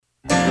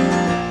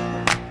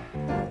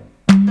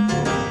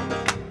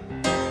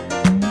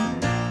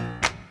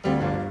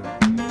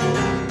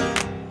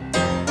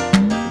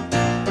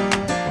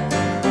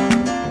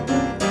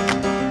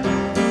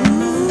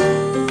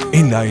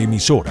la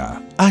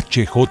emisora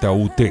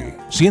HJUT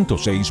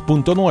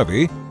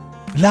 106.9,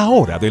 la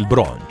Hora del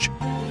Brunch.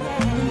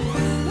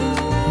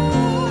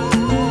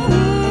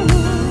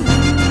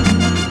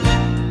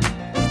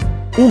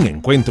 Un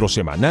encuentro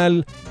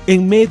semanal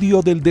en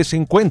medio del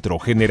desencuentro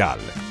general.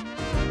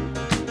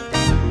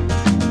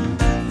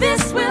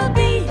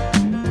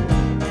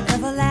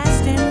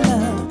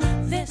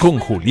 Con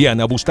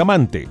Juliana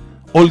Bustamante,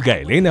 Olga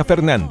Elena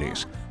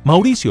Fernández,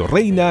 Mauricio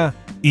Reina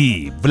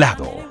y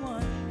Vlado.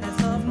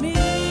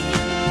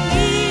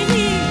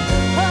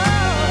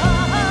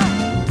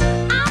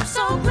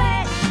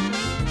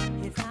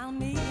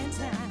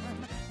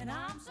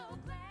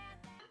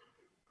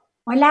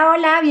 Hola,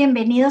 hola,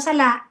 bienvenidos a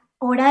la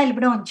Hora del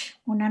Brunch,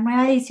 una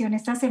nueva edición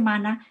esta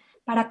semana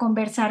para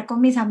conversar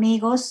con mis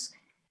amigos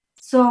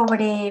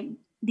sobre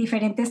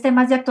diferentes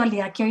temas de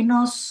actualidad que hoy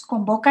nos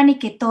convocan y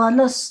que todos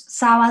los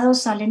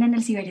sábados salen en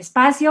el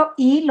ciberespacio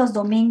y los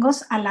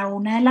domingos a la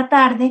 1 de la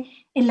tarde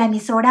en la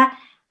emisora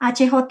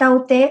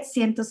HJUT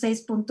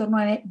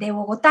 106.9 de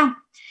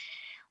Bogotá.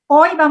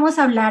 Hoy vamos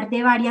a hablar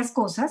de varias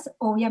cosas,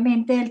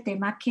 obviamente del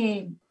tema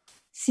que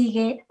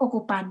sigue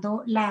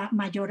ocupando la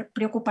mayor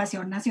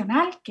preocupación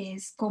nacional, que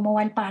es cómo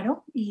va el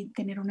paro, y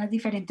tener unas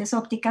diferentes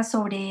ópticas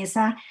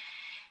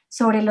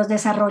sobre los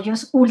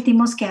desarrollos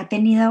últimos que ha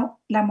tenido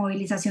la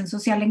movilización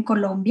social en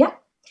Colombia.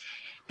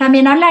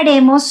 También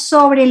hablaremos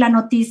sobre la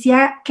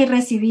noticia que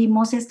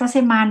recibimos esta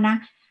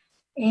semana,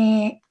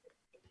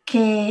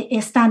 que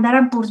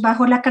Standard & Poor's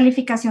bajó la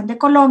calificación de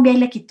Colombia y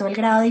le quitó el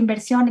grado de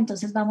inversión.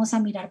 Entonces vamos a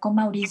mirar con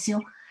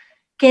Mauricio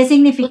qué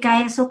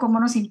significa eso, cómo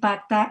nos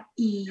impacta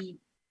y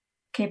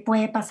qué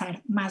puede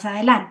pasar más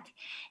adelante.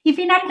 Y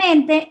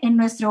finalmente, en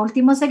nuestro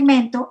último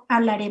segmento,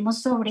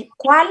 hablaremos sobre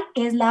cuál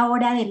es la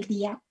hora del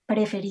día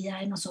preferida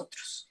de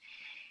nosotros.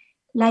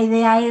 La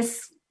idea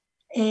es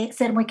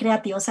ser muy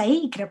creativos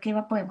ahí y creo que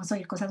podemos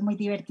oír cosas muy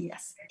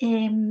divertidas.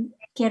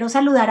 Quiero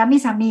saludar a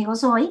mis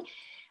amigos hoy.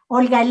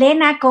 Olga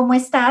Elena, ¿cómo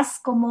estás?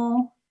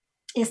 ¿Cómo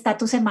está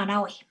tu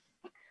semana hoy?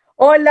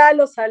 Hola,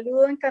 los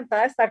saludo,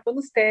 encantada de estar con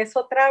ustedes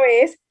otra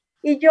vez.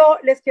 Y yo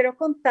les quiero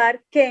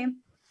contar que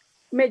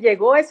me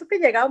llegó eso que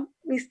llegan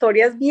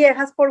historias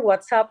viejas por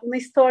WhatsApp, una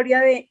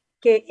historia de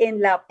que en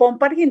la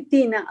Pampa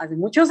Argentina, hace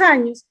muchos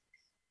años,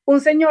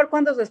 un señor,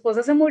 cuando su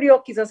esposa se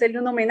murió, quiso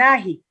hacerle un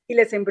homenaje y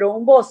le sembró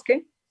un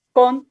bosque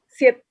con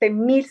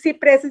 7,000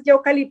 cipreses y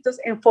eucaliptos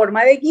en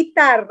forma de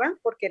guitarra,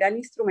 porque era el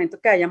instrumento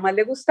que a ella más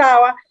le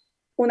gustaba.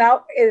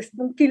 Es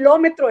 1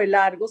 kilómetro de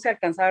largo, se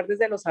alcanza a ver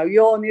desde los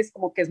aviones,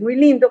 como que es muy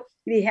lindo.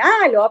 Y dije,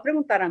 le voy a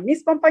preguntar a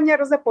mis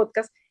compañeros de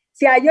podcast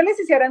si a ellos les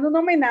hicieran un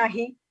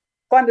homenaje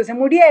cuando se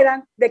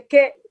murieran, de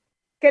qué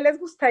les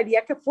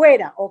gustaría que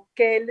fuera o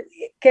qué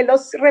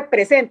los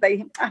representa. Y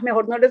dije,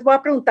 mejor no les voy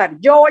a preguntar,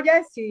 yo voy a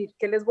decidir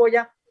qué les voy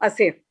a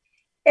hacer.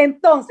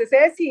 Entonces he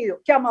decidido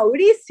que a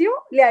Mauricio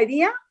le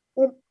haría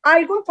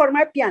algo en forma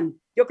de piano.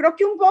 Yo creo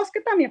que un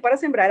bosque también para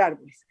sembrar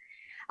árboles.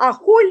 A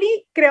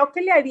Juli creo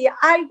que le haría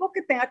algo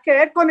que tenga que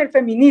ver con el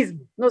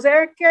feminismo. No sé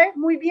qué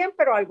muy bien,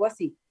 pero algo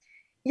así.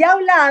 Y a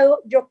Vlado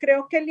yo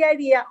creo que le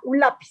haría un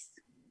lápiz,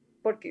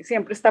 porque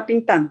siempre está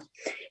pintando.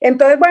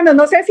 Entonces, bueno,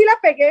 no sé si la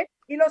pegué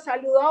y lo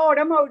saludo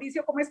ahora.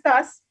 Mauricio, ¿cómo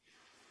estás?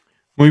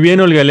 Muy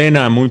bien, Olga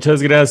Elena,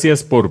 muchas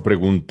gracias por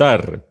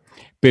preguntar,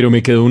 pero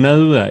me quedó una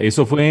duda,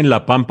 ¿eso fue en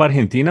la Pampa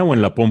Argentina o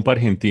en la Pompa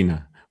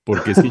Argentina?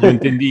 Porque es que yo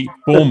entendí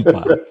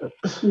Pompa,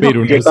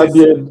 pero yo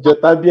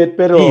también,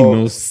 pero... Sí,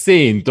 no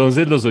sé,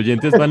 entonces los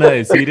oyentes van a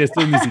decir,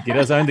 estos ni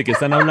siquiera saben de qué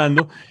están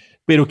hablando,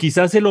 pero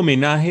quizás el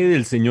homenaje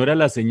del señor a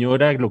la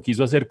señora lo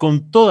quiso hacer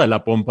con toda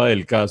la pompa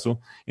del caso,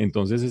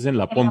 entonces es en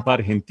la Pompa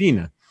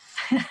Argentina.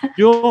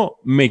 Yo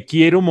me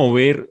quiero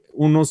mover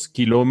unos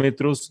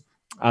kilómetros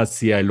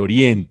hacia el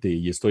oriente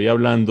y estoy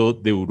hablando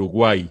de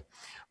Uruguay,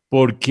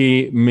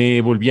 porque me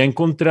volví a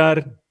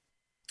encontrar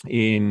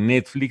en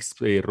Netflix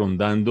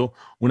rondando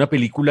una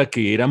película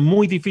que era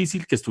muy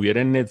difícil que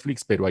estuviera en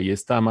Netflix, pero ahí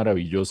está,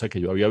 maravillosa,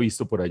 que yo había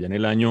visto por allá en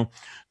el año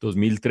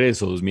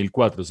 2003 o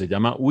 2004, se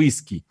llama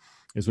Whisky.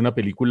 Es una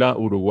película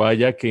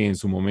uruguaya que en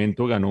su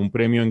momento ganó un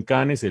premio en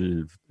Cannes,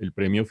 el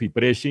premio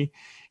Fipresci,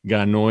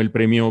 ganó el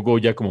premio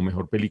Goya como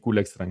mejor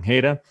película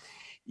extranjera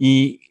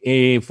y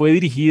fue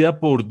dirigida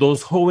por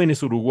 2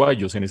 jóvenes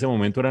uruguayos, en ese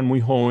momento eran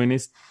muy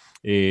jóvenes,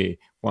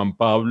 Juan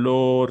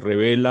Pablo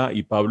Revela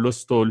y Pablo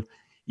Stoll,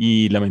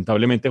 y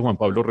lamentablemente Juan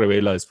Pablo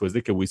Revela, después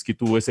de que Whisky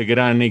tuvo ese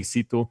gran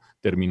éxito,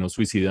 terminó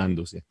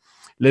suicidándose.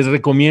 Les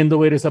recomiendo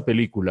ver esa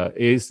película,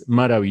 es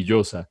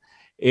maravillosa,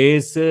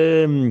 es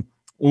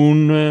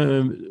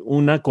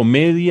una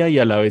comedia y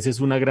a la vez es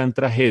una gran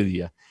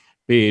tragedia,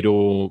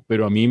 pero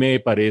a mí me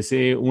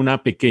parece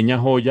una pequeña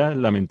joya.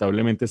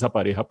 Lamentablemente esa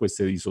pareja pues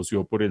se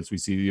disoció por el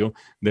suicidio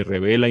de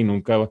Revela y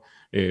nunca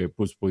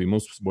pues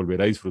pudimos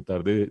volver a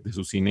disfrutar de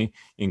su cine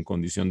en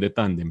condición de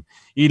tándem.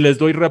 Y les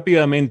doy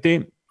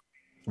rápidamente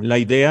la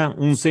idea: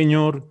 un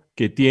señor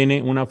que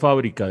tiene una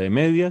fábrica de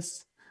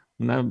medias,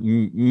 una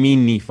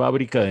mini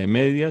fábrica de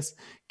medias,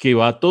 que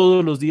va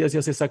todos los días y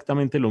hace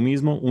exactamente lo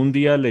mismo. Un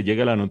día le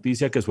llega la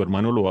noticia que su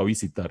hermano lo va a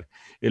visitar.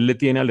 Él le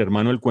tiene al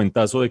hermano el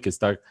cuentazo de que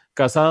está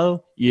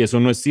casado y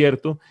eso no es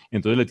cierto.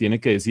 Entonces le tiene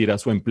que decir a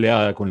su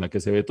empleada con la que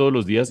se ve todos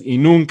los días y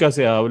nunca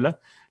se habla,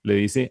 le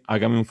dice,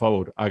 hágame un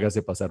favor,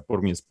 hágase pasar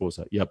por mi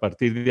esposa. Y a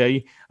partir de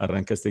ahí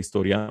arranca esta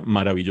historia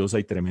maravillosa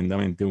y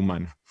tremendamente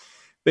humana.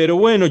 Pero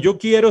bueno, yo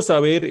quiero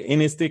saber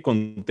en este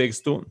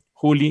contexto,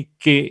 Juli,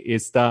 ¿qué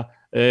está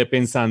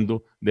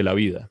pensando de la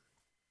vida?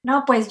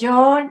 No, pues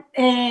yo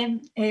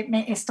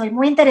estoy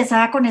muy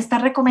interesada con esta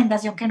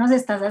recomendación que nos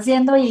estás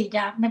haciendo y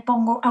ya me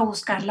pongo a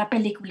buscar la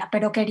película,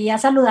 pero quería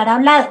saludar a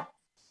Vlado.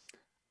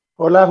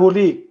 Hola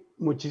Juli,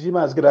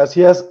 muchísimas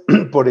gracias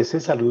por ese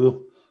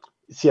saludo.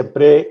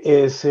 Siempre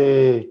es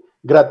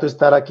grato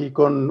estar aquí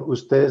con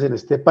ustedes en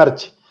este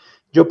parche.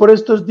 Yo por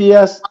estos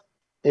días,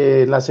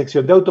 en la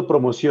sección de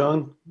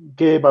autopromoción,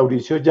 que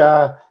Mauricio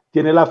ya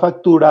tiene la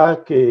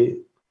factura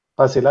que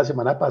pasé la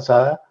semana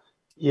pasada,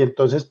 y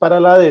entonces para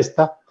la de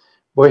esta,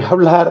 voy a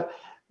hablar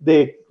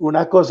de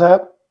una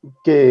cosa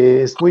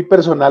que es muy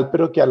personal,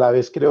 pero que a la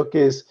vez creo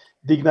que es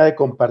digna de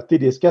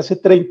compartir. Y es que hace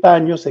 30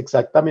 años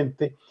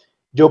exactamente,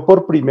 yo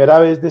por primera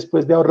vez,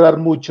 después de ahorrar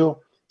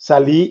mucho,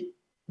 salí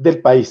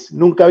del país.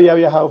 Nunca había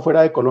viajado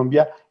fuera de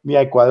Colombia, ni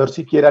a Ecuador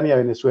siquiera, ni a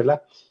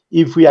Venezuela,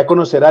 y fui a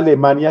conocer a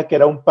Alemania, que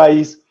era un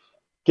país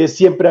que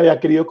siempre había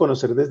querido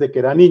conocer desde que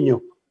era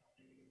niño,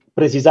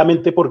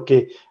 precisamente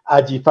porque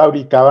allí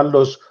fabricaban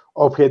los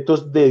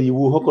objetos de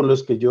dibujo con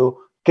los que yo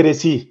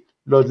crecí,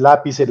 los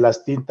lápices,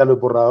 las tintas, los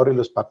borradores,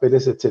 los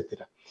papeles,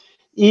 etcétera.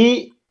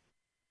 Y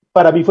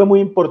para mí fue muy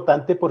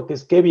importante porque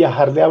es que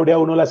viajar le abre a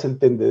uno las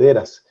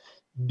entendederas.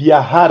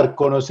 Viajar,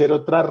 conocer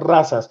otras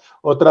razas,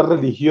 otras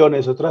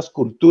religiones, otras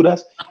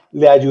culturas,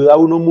 le ayuda a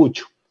uno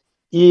mucho.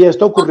 Y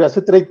esto ocurrió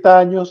hace 30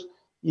 años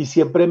y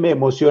siempre me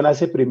emociona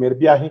ese primer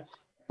viaje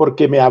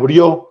porque me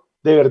abrió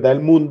de verdad el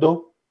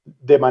mundo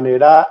de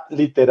manera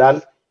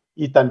literal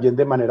y también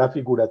de manera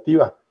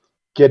figurativa.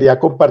 Quería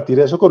compartir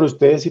eso con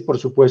ustedes y por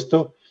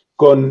supuesto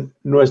con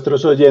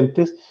nuestros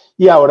oyentes.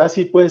 Y ahora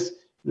sí,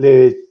 pues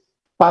le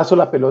paso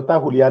la pelota a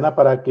Juliana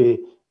para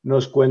que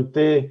nos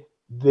cuente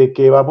de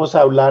qué vamos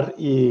a hablar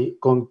y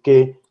con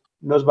qué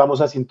nos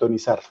vamos a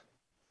sintonizar.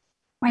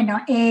 Bueno,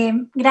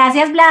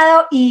 gracias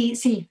Vlado y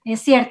sí,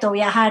 es cierto,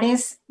 viajar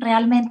es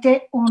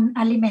realmente un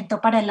alimento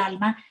para el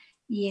alma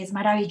y es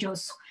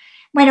maravilloso.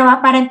 Bueno,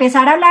 para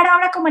empezar a hablar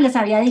ahora, como les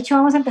había dicho,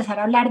 vamos a empezar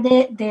a hablar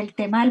del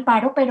tema del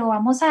paro, pero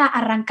vamos a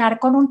arrancar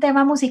con un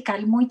tema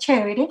musical muy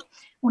chévere,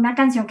 una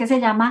canción que se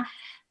llama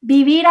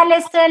Vivir al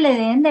Este del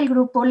Edén del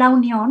grupo La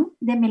Unión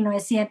de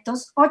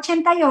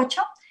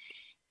 1988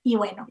 y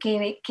bueno,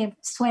 que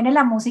suene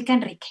la música,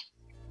 Enrique.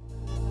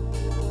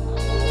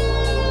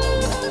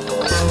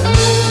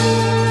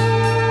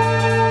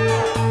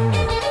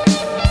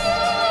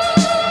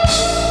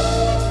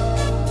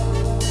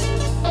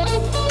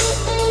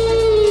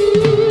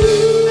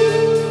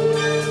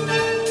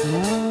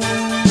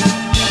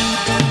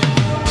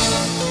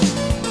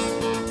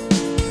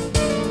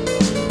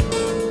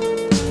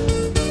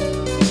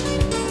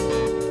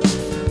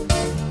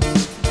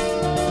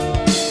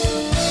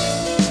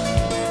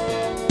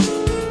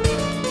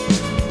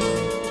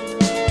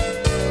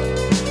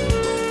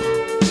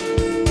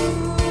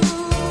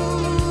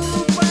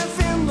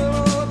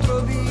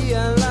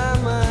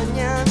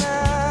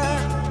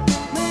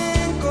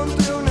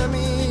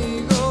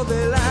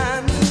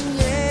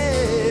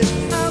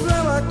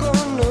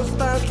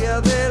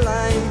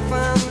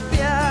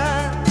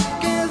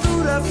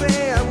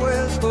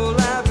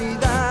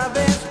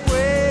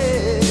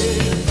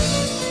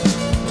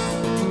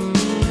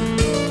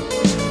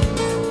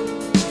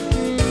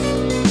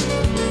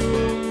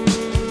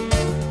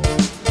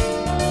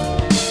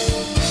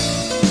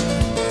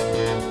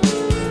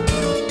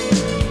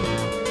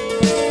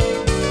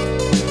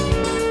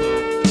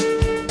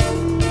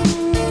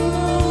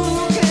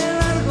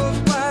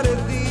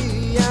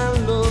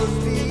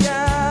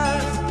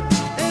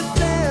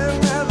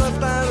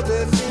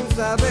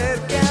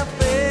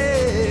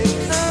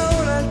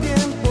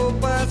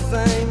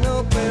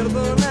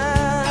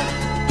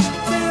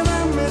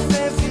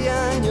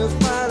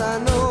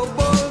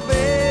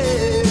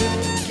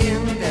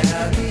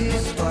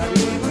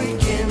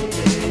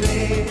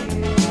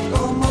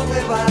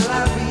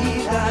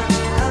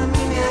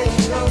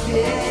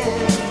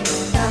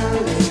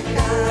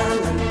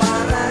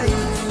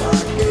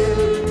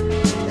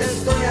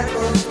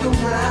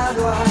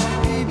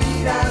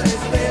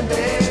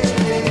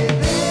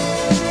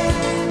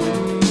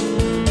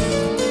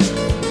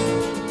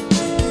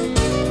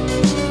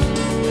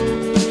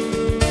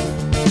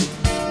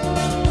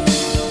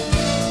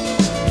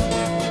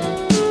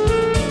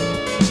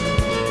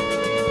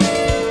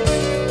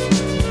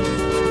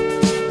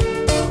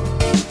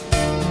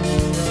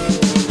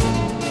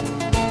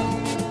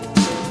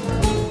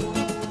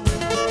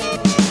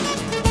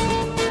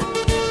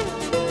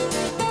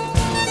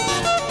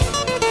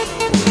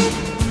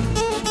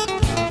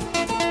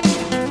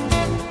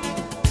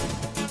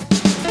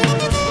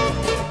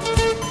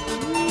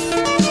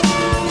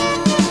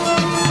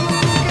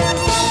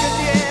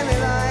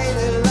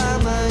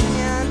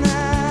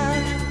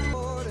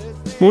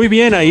 Muy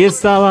bien, ahí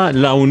estaba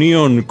la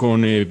unión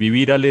con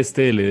Vivir al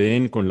Este del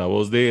Edén, con la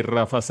voz de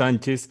Rafa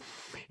Sánchez.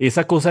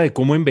 Esa cosa de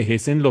cómo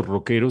envejecen los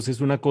rockeros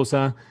es una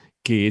cosa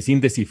que es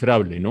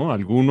indescifrable, ¿no?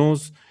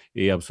 Algunos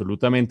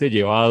absolutamente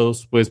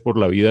llevados pues por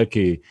la vida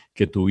que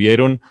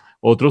tuvieron,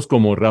 otros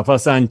como Rafa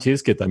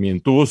Sánchez, que también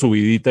tuvo su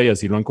vidita y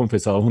así lo han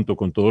confesado junto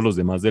con todos los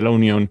demás de la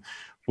unión,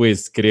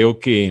 pues creo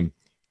que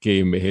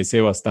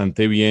envejece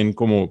bastante bien,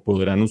 como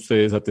podrán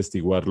ustedes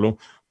atestiguarlo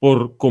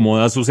por cómo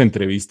da sus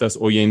entrevistas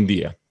hoy en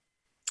día.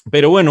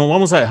 Pero bueno,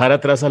 vamos a dejar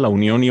atrás a la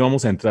unión y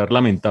vamos a entrar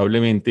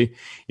lamentablemente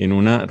en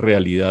una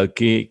realidad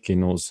que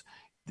nos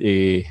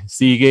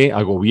sigue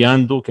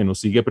agobiando, que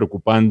nos sigue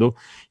preocupando,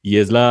 y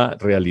es la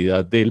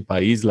realidad del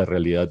país, la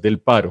realidad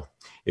del paro.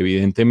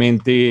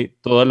 Evidentemente,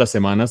 todas las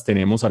semanas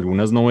tenemos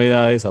algunas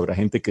novedades, habrá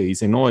gente que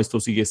dice, no, esto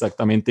sigue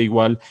exactamente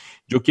igual.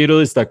 Yo quiero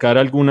destacar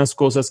algunas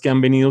cosas que han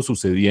venido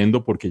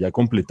sucediendo porque ya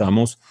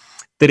completamos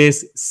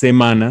 3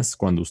 semanas,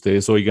 cuando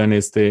ustedes oigan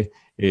este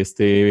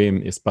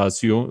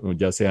espacio,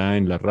 ya sea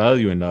en la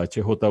radio, en la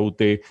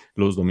HJUT,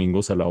 los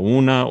domingos a la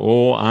 1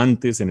 o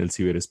antes en el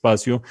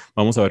ciberespacio,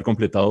 vamos a haber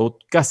completado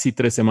casi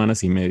 3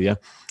 semanas y media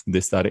de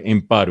estar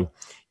en paro.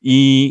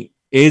 Y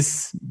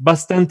es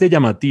bastante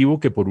llamativo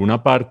que por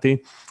una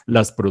parte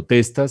las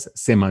protestas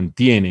se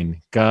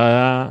mantienen.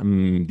 Cada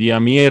día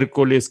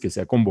miércoles que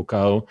se ha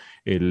convocado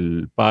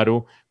el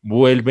paro,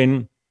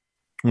 vuelven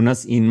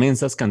unas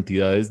inmensas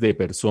cantidades de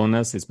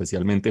personas,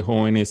 especialmente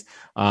jóvenes,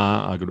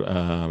 a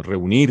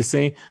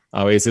reunirse.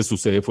 A veces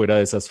sucede fuera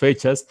de esas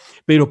fechas,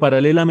 pero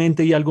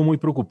paralelamente, y algo muy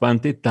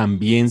preocupante,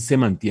 también se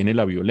mantiene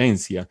la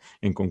violencia.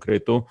 En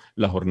concreto,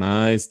 la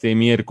jornada de este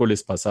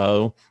miércoles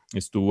pasado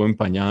estuvo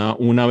empañada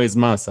una vez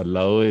más al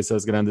lado de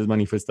esas grandes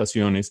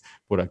manifestaciones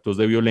por actos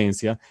de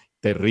violencia.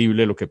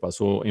 Terrible lo que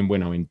pasó en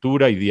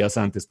Buenaventura, y días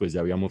antes pues ya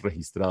habíamos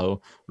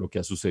registrado lo que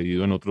ha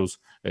sucedido en otras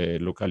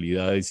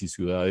localidades y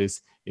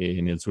ciudades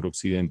en el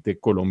suroccidente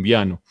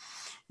colombiano.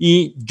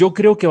 Y yo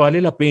creo que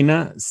vale la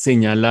pena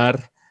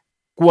señalar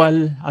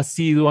cuál ha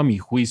sido, a mi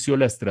juicio,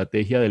 la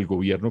estrategia del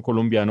gobierno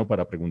colombiano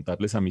para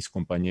preguntarles a mis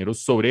compañeros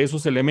sobre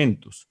esos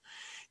elementos.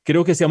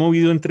 Creo que se ha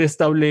movido en 3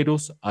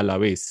 tableros a la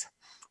vez.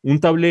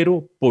 Un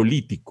tablero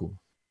político,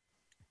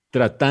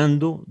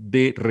 tratando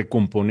de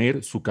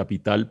recomponer su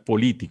capital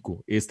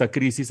político. Esta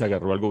crisis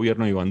agarró al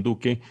gobierno de Iván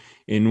Duque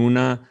en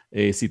una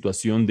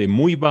situación de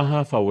muy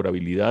baja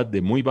favorabilidad,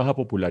 de muy baja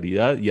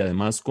popularidad, y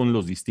además con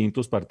los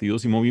distintos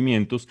partidos y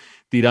movimientos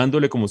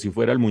tirándole como si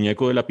fuera el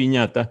muñeco de la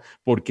piñata,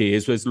 porque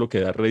eso es lo que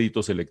da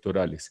réditos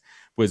electorales.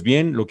 Pues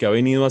bien, lo que ha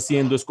venido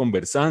haciendo es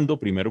conversando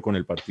primero con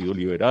el Partido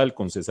Liberal,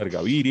 con César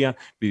Gaviria,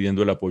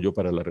 pidiendo el apoyo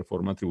para la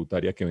reforma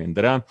tributaria que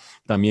vendrá,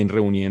 también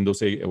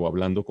reuniéndose o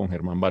hablando con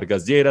Germán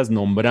Vargas Lleras,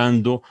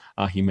 nombrando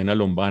a Jimena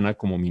Lombana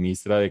como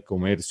ministra de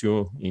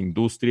Comercio e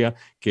Industria,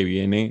 que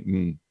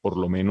viene por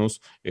lo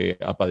menos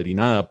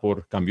apadrinada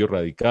por Cambio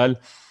Radical.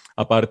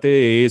 Aparte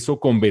de eso,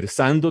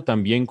 conversando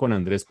también con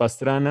Andrés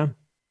Pastrana.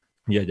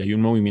 Y allá hay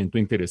un movimiento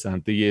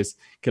interesante, y es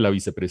que la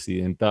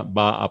vicepresidenta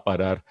va a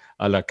parar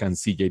a la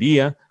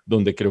Cancillería,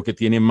 donde creo que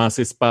tiene más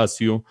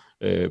espacio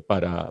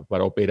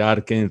para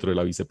operar que dentro de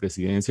la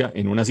vicepresidencia,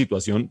 en una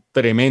situación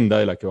tremenda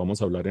de la que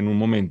vamos a hablar en un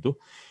momento.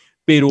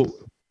 Pero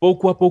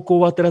poco a poco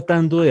va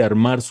tratando de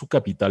armar su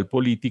capital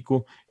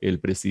político el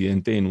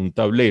presidente en un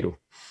tablero.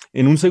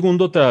 En un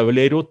segundo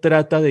tablero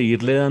trata de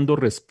irle dando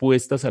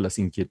respuestas a las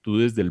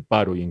inquietudes del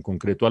paro, y en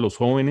concreto a los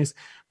jóvenes.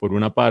 Por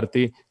una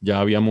parte, ya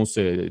habíamos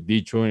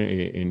dicho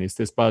en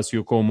este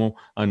espacio cómo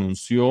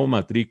anunció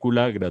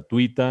matrícula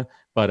gratuita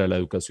para la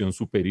educación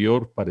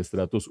superior para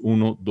estratos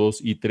 1, 2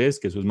 y 3,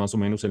 que eso es más o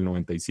menos el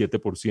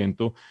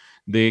 97%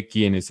 de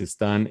quienes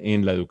están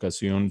en la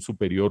educación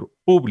superior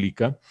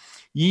pública,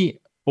 y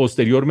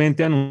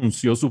posteriormente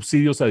anunció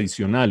subsidios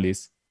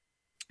adicionales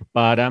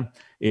para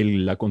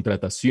la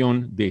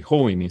contratación de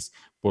jóvenes,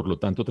 por lo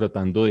tanto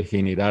tratando de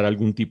generar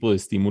algún tipo de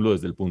estímulo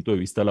desde el punto de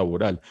vista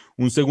laboral.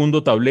 Un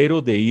segundo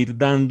tablero de ir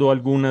dando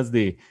algunas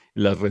de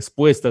las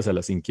respuestas a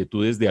las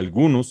inquietudes de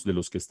algunos de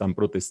los que están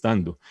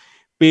protestando.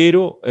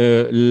 Pero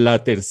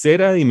la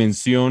tercera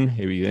dimensión,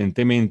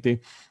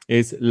 evidentemente,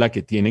 es la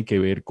que tiene que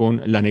ver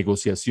con la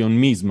negociación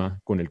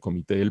misma con el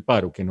Comité del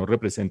Paro, que no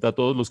representa a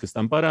todos los que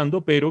están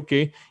parando, pero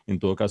que en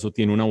todo caso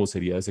tiene una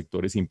vocería de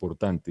sectores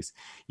importantes.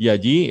 Y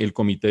allí el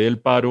Comité del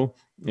Paro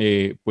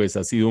pues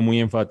ha sido muy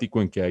enfático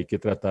en que hay que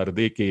tratar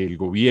de que el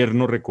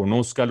gobierno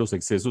reconozca los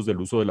excesos del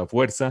uso de la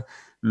fuerza,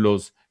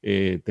 los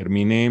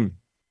termine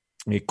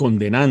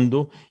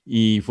condenando,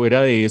 y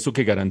fuera de eso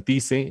que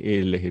garantice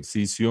el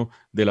ejercicio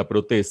de la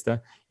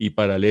protesta. Y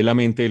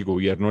paralelamente el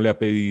gobierno le ha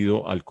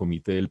pedido al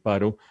Comité del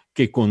Paro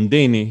que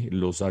condene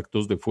los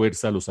actos de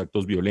fuerza, los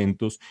actos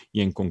violentos,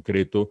 y en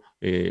concreto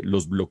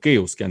los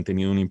bloqueos que han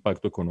tenido un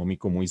impacto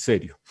económico muy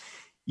serio.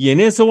 Y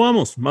en eso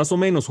vamos, más o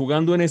menos,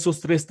 jugando en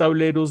esos 3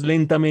 tableros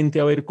lentamente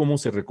a ver cómo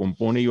se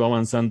recompone y va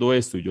avanzando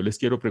esto. Y yo les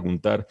quiero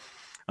preguntar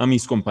a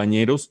mis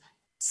compañeros,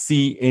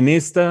 si en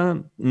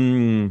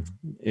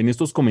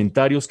estos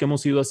comentarios que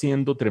hemos ido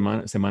haciendo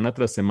semana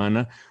tras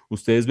semana,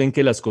 ustedes ven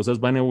que las cosas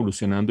van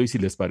evolucionando y si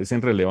les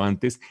parecen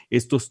relevantes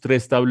estos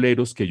 3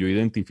 tableros que yo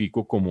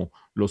identifico como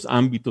los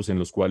ámbitos en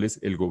los cuales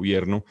el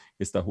gobierno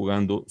está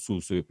jugando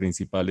sus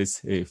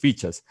principales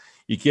fichas.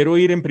 Y quiero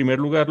oír en primer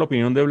lugar la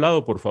opinión de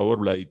Vlado, por favor,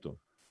 Vladito.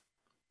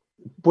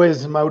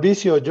 Pues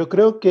Mauricio, yo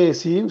creo que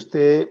sí,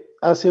 usted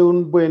hace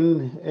un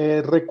buen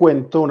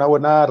recuento, una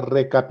buena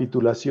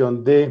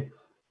recapitulación de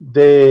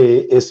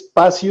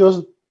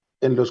espacios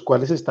en los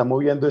cuales se está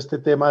moviendo este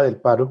tema del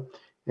paro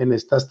en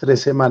estas 3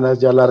 semanas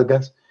ya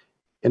largas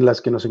en las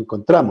que nos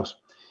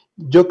encontramos.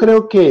 Yo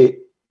creo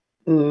que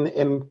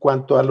en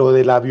cuanto a lo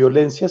de la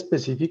violencia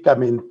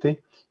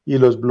específicamente y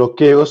los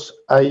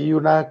bloqueos, hay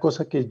una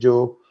cosa que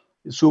yo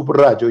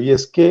subrayo y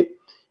es que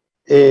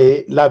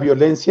la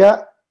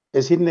violencia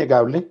es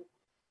innegable,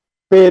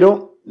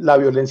 pero la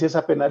violencia es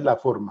apenas la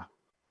forma.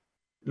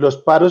 Los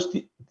paros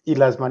y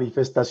las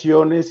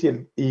manifestaciones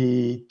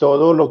y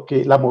todo lo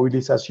que la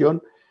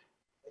movilización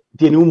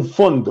tiene un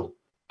fondo,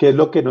 que es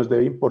lo que nos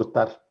debe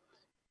importar.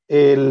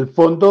 El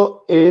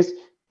fondo es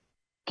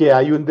que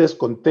hay un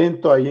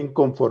descontento, hay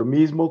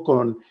inconformismo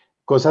con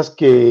cosas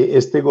que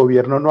este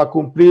gobierno no ha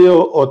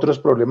cumplido, otros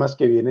problemas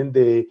que vienen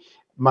de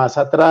más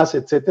atrás,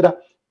 etcétera,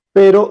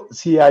 pero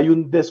sí hay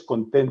un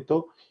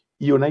descontento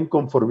y una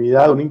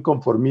inconformidad, un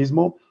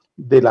inconformismo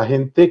de la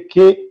gente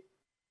que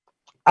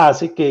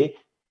hace que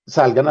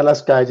salgan a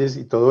las calles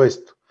y todo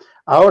esto.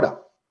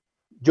 Ahora,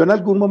 yo en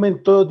algún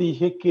momento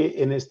dije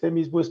que en este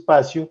mismo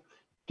espacio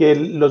que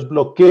los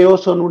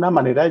bloqueos son una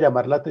manera de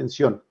llamar la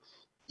atención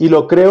y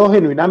lo creo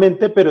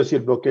genuinamente, pero si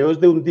el bloqueo es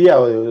de un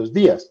día o de 2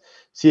 días,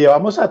 si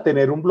vamos a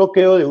tener un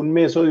bloqueo de un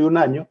mes o de un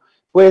año,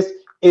 pues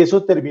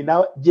eso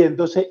termina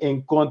yéndose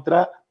en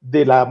contra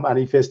de la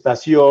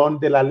manifestación,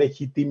 de la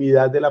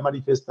legitimidad de la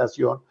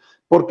manifestación,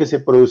 porque se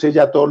produce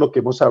ya todo lo que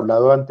hemos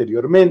hablado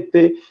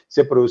anteriormente,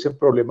 se producen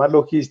problemas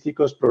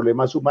logísticos,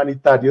 problemas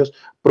humanitarios,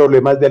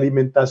 problemas de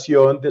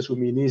alimentación, de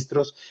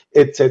suministros,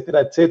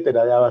 etcétera,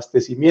 etcétera, de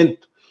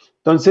abastecimiento.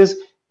 Entonces,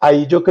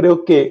 ahí yo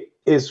creo que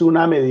es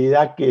una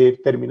medida que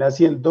termina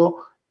siendo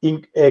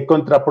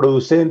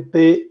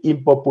contraproducente,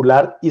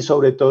 impopular y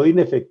sobre todo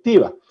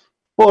inefectiva,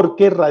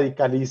 porque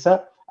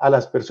radicaliza a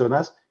las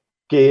personas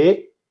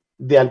que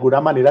de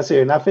alguna manera se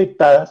ven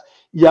afectadas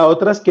y a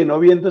otras que no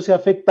viéndose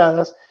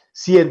afectadas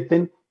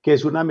sienten que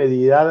es una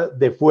medida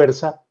de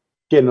fuerza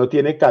que no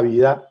tiene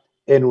cabida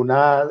en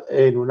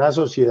una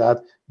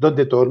sociedad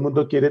donde todo el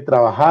mundo quiere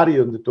trabajar y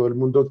donde todo el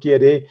mundo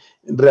quiere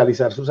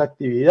realizar sus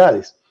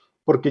actividades,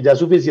 porque ya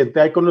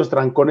suficiente hay con los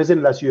trancones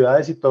en las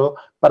ciudades y todo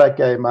para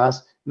que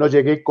además no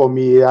llegue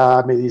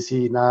comida,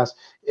 medicinas,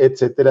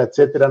 etcétera,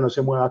 etcétera, no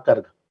se mueva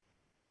carga.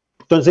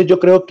 Entonces yo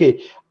creo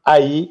que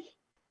ahí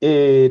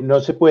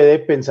no se puede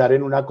pensar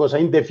en una cosa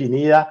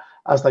indefinida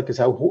hasta que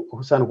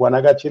San Juan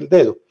agache el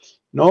dedo,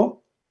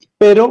 ¿no?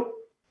 Pero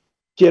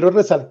quiero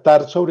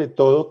resaltar sobre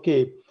todo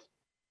que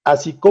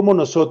así como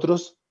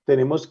nosotros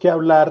tenemos que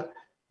hablar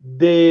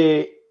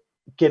de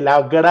que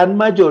la gran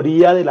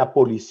mayoría de la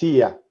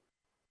policía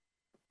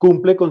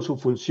cumple con su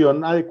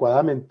función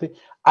adecuadamente,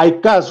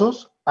 hay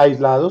casos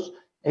aislados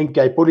en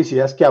que hay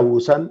policías que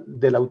abusan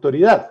de la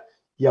autoridad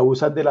y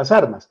abusan de las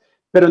armas.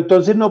 Pero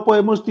entonces no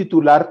podemos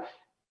titular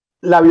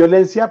la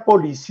violencia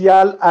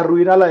policial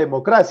arruina la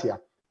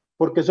democracia,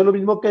 porque eso es lo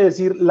mismo que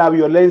decir la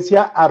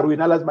violencia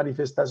arruina las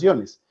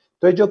manifestaciones.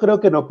 Entonces yo creo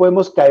que no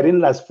podemos caer en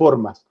las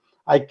formas,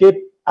 hay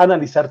que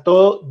analizar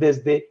todo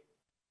desde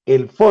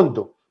el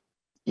fondo.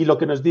 Y lo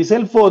que nos dice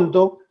el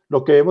fondo,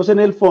 lo que vemos en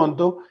el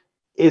fondo,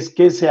 es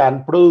que se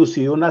han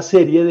producido una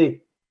serie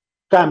de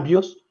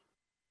cambios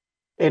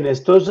en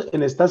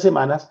estas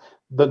semanas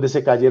donde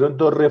se cayeron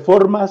 2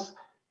 reformas,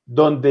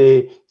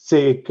 donde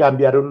se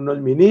cambiaron unos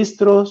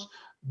ministros,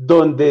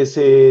 donde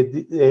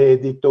se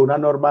dictó una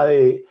norma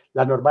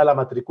la norma de la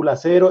matrícula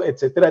cero,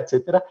 etcétera,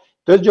 etcétera.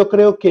 Entonces yo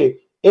creo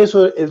que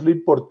eso es lo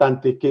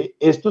importante, que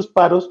estos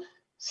paros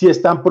sí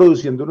están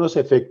produciendo unos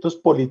efectos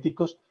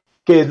políticos,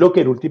 que es lo que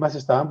en últimas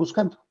estaban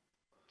buscando.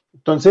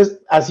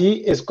 Entonces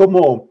así es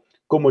como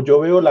yo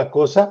veo la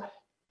cosa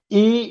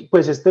y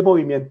pues este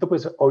movimiento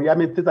pues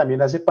obviamente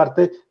también hace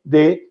parte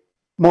de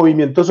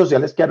movimientos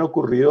sociales que han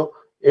ocurrido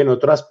en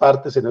otras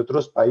partes, en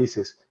otros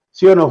países.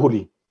 ¿Sí o no,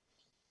 Juli?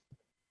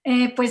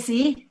 Pues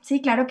sí,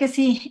 claro que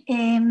sí.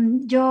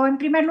 Yo en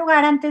primer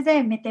lugar, antes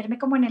de meterme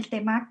como en el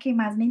tema que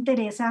más me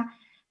interesa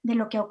de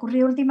lo que ha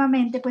ocurrido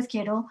últimamente, pues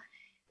quiero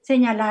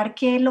señalar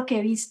que lo que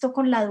he visto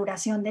con la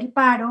duración del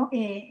paro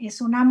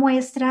es una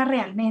muestra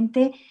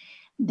realmente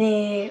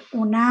de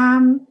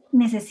una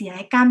necesidad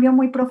de cambio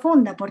muy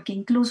profunda, porque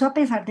incluso a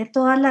pesar de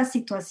todas las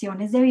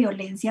situaciones de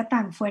violencia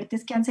tan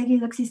fuertes que han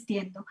seguido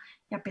existiendo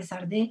y a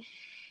pesar de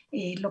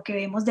lo que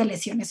vemos de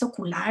lesiones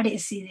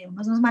oculares y de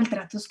unos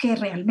maltratos que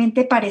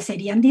realmente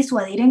parecerían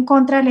disuadir en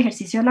contra del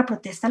ejercicio de la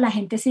protesta, la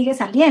gente sigue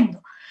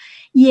saliendo.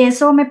 Y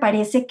eso me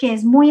parece que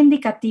es muy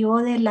indicativo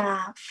de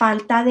la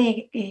falta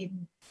de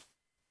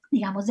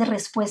digamos, de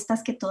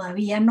respuestas que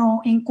todavía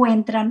no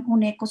encuentran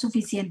un eco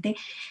suficiente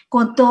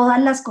con todas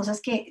las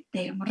cosas que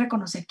debemos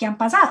reconocer que han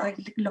pasado,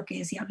 lo que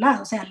decía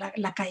hablado, o sea,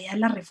 la caída de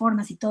las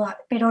reformas y todo,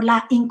 pero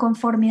la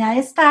inconformidad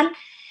es tal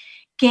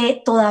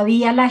que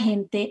todavía la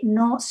gente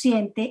no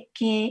siente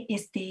que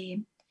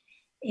esté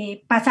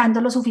pasando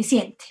lo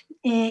suficiente.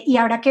 Y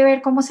habrá que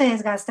ver cómo se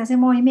desgasta ese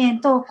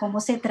movimiento o cómo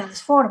se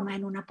transforma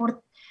en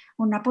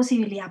una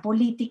posibilidad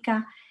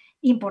política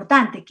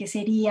importante, que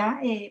sería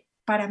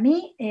para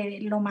mí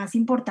lo más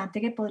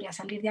importante que podría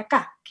salir de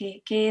acá,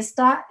 que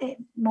esta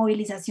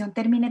movilización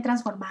termine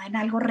transformada en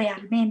algo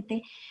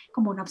realmente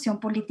como una opción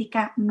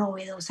política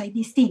novedosa y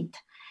distinta.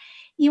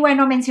 Y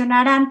bueno,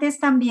 mencionar antes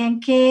también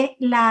que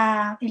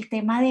el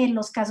tema de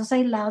los casos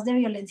aislados de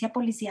violencia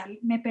policial,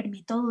 me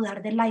permito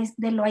dudar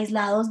de lo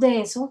aislados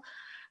de eso,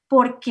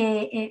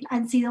 porque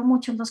han sido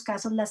muchos los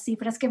casos, las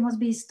cifras que hemos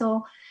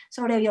visto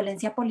sobre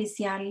violencia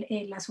policial,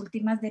 las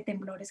últimas de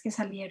temblores que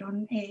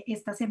salieron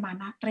esta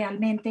semana,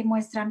 realmente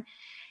muestran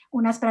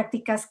unas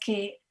prácticas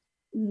que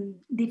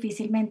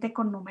difícilmente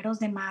con números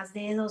de más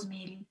de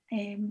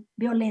 2.000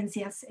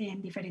 violencias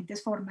en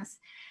diferentes formas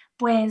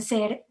pueden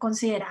ser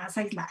consideradas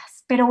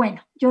aisladas. Pero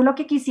bueno, yo lo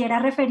que quisiera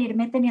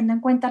referirme, teniendo en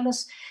cuenta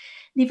los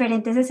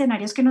diferentes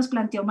escenarios que nos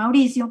planteó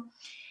Mauricio,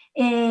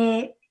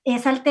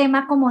 es al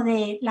tema como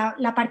de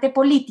la parte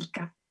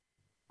política.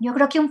 Yo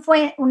creo que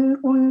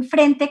un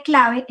frente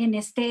clave en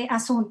este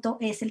asunto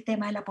es el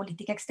tema de la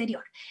política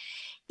exterior.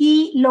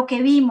 Y lo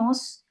que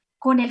vimos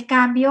con el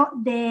cambio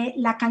de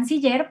la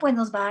canciller, pues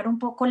nos va a dar un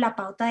poco la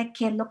pauta de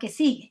qué es lo que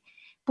sigue.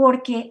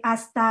 Porque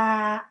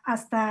hasta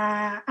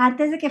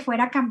antes de que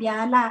fuera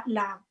cambiada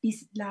la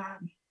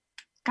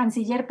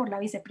canciller por la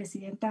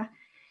vicepresidenta,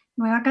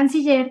 nueva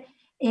canciller,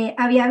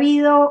 había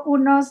habido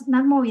unas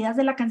movidas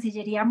de la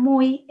Cancillería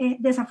muy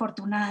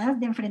desafortunadas,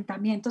 de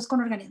enfrentamientos con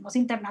organismos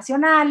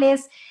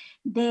internacionales,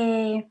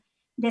 de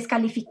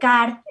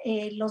descalificar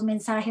los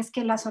mensajes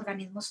que los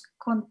organismos,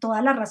 con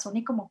toda la razón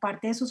y como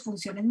parte de sus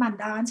funciones,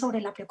 mandaban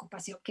sobre la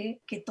preocupación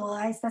que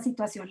toda esta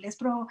situación les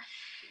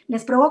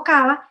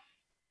provocaba.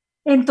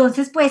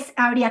 Entonces, pues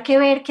habría que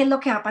ver qué es lo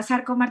que va a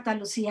pasar con Marta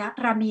Lucía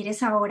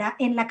Ramírez ahora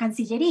en la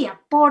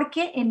Cancillería,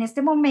 porque en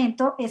este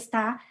momento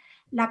está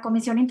la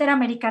Comisión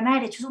Interamericana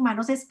de Derechos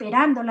Humanos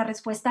esperando la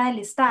respuesta del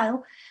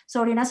Estado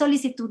sobre una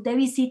solicitud de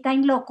visita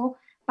in loco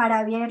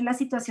para ver la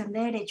situación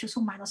de derechos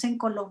humanos en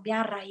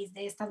Colombia a raíz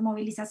de estas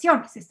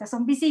movilizaciones. Estas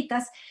son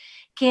visitas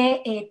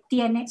que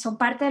son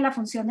parte de la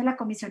función de la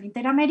Comisión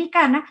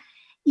Interamericana,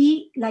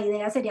 y la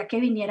idea sería que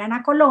viniera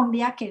a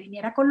Colombia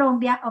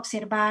a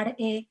observar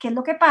qué es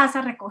lo que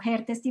pasa,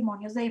 recoger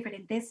testimonios de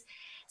diferentes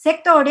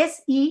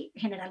sectores, y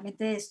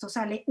generalmente de esto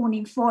sale un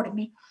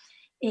informe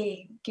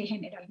que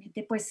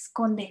generalmente pues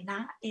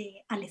condena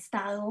al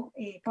Estado,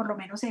 por lo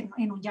menos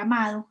en un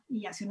llamado,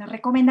 y hace unas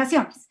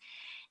recomendaciones.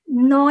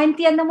 No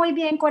entiendo muy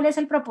bien cuál es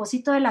el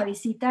propósito de la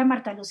visita de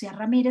Marta Lucía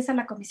Ramírez a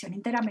la Comisión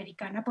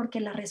Interamericana, porque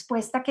la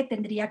respuesta que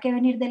tendría que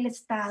venir del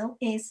Estado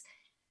es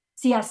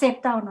si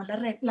acepta o no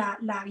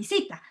la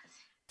visita.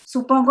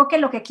 Supongo que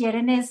lo que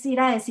quieren es ir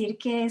a decir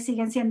que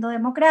siguen siendo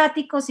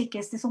democráticos y que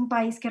este es un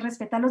país que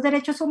respeta los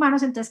derechos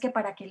humanos, entonces que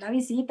para qué la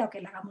visita, o que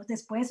la hagamos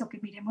después, o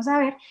que miremos a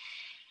ver.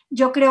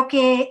 Yo creo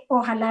que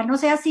ojalá no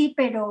sea así,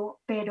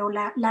 pero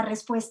la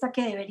respuesta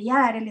que debería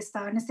dar el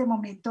Estado en este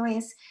momento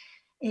es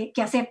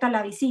que acepta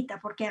la visita,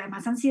 porque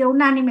además han sido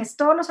unánimes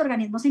todos los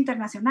organismos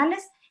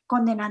internacionales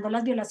condenando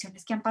las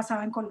violaciones que han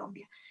pasado en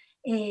Colombia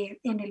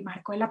en el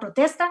marco de la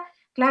protesta.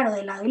 Claro,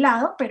 de lado y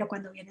lado, pero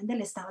cuando vienen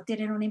del Estado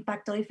tienen un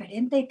impacto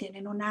diferente y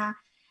tienen una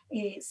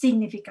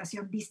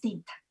significación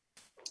distinta.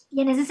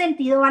 Y en ese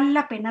sentido vale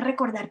la pena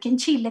recordar que en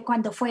Chile,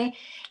 cuando fue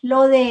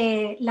lo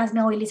de las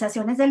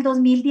movilizaciones del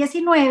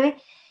 2019,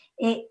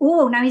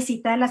 hubo una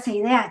visita de la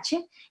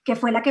CIDH, que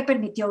fue la que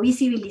permitió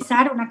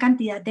visibilizar una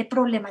cantidad de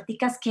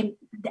problemáticas que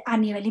a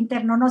nivel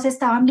interno no se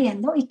estaban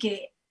viendo y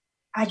que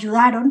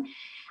ayudaron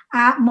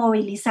a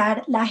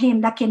movilizar la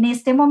agenda que en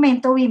este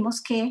momento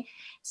vimos que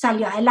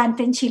salió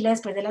adelante en Chile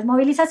después de las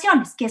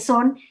movilizaciones, que es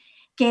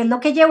lo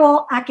que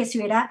llevó a que se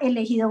hubiera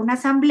elegido una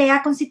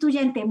asamblea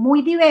constituyente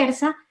muy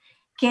diversa,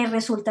 que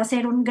resulta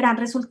ser un gran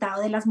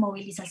resultado de las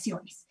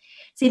movilizaciones.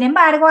 Sin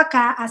embargo,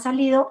 acá ha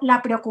salido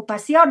la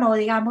preocupación, o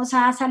digamos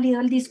ha salido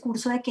el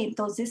discurso de que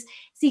entonces,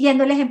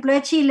 siguiendo el ejemplo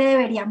de Chile,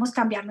 deberíamos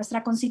cambiar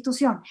nuestra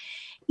constitución.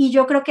 Y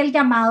yo creo que el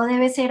llamado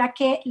debe ser a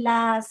que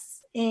las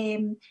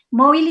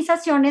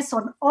movilizaciones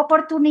son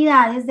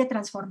oportunidades de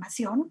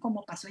transformación,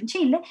 como pasó en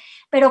Chile,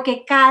 pero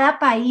que cada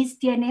país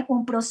tiene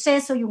un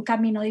proceso y un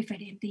camino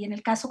diferente. Y en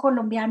el caso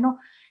colombiano,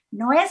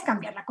 no es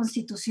cambiar la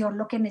constitución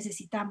lo que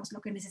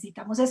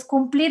necesitamos es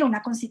cumplir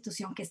una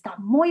constitución que está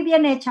muy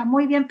bien hecha,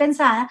 muy bien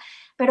pensada,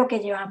 pero que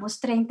llevamos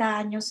 30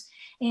 años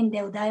en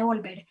deuda de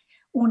volver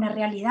una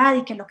realidad,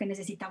 y que lo que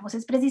necesitamos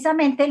es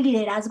precisamente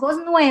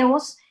liderazgos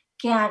nuevos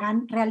que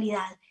hagan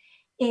realidad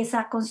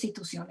esa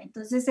constitución.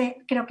 Entonces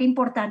creo que es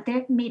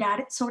importante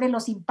mirar sobre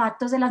los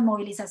impactos de las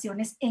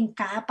movilizaciones en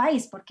cada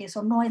país, porque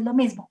eso no es lo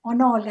mismo, ¿o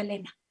no, Olga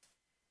Elena?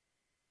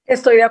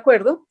 Estoy de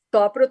acuerdo.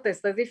 toda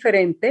protesta es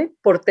diferente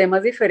por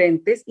temas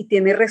diferentes y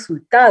tiene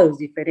resultados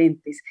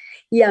diferentes.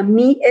 Y a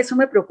mí eso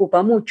me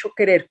preocupa mucho,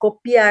 querer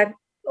copiar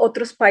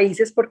otros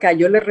países porque a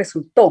ellos les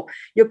resultó.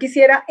 Yo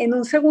quisiera en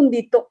un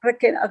segundito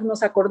que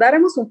nos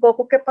acordáramos un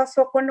poco qué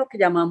pasó con lo que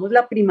llamamos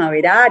la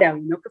primavera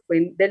árabe, ¿no? Que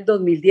fue del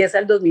 2010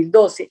 al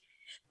 2012.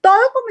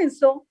 Todo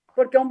comenzó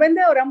porque a un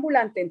vendedor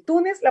ambulante en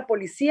Túnez la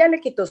policía le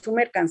quitó su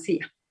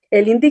mercancía.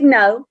 Él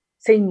indignado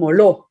se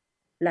inmoló.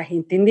 La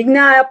gente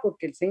indignada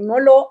porque él se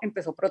inmoló,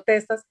 empezó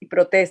protestas y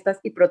protestas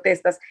y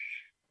protestas.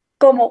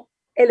 Como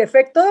el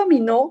efecto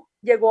dominó,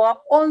 llegó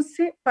a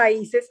 11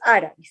 países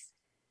árabes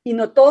y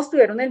no todos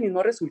tuvieron el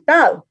mismo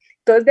resultado.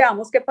 Entonces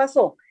veamos qué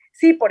pasó.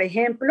 Sí, por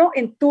ejemplo,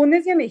 en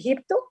Túnez y en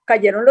Egipto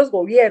cayeron los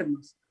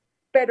gobiernos,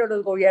 pero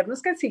los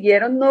gobiernos que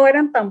siguieron no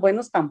eran tan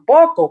buenos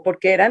tampoco,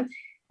 porque eran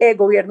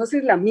gobiernos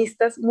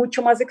islamistas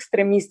mucho más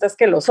extremistas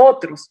que los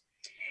otros.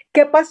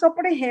 ¿Qué pasó,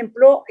 por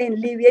ejemplo, en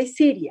Libia y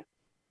Siria?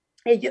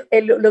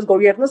 Los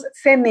gobiernos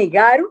se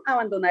negaron a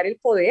abandonar el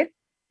poder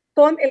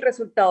con el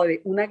resultado de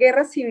una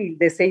guerra civil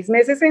de 6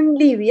 meses en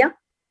Libia,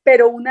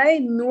 pero una de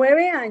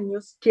 9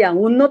 años que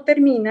aún no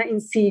termina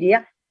en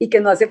Siria y que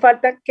no hace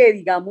falta que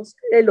digamos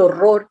el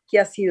horror que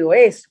ha sido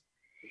eso.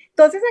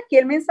 Entonces aquí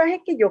el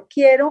mensaje que yo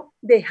quiero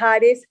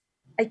dejar es,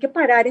 hay que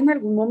parar en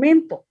algún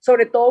momento.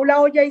 Sobre todo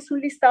Blau ya hizo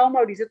un listado,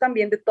 Mauricio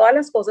también, de todas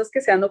las cosas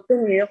que se han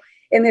obtenido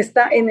en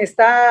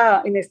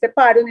este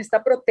paro, en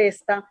esta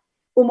protesta.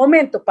 Un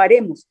momento,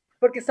 paremos,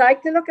 porque ¿sabe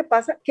qué es lo que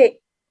pasa?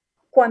 Que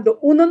cuando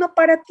uno no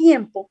para a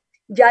tiempo,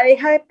 ya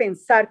deja de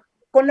pensar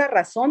con la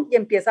razón y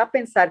empieza a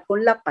pensar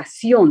con la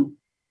pasión.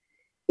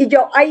 Y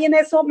yo ahí en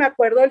eso me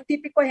acuerdo del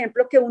típico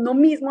ejemplo que uno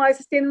mismo a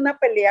veces tiene una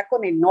pelea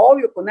con el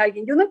novio, con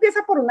alguien, y uno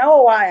empieza por una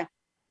bobada.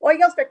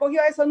 Oiga, usted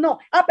cogió eso, no.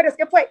 Ah, pero es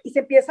que fue, y se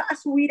empieza a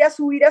subir,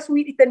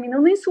 y termina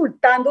uno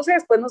insultándose,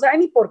 después no sabe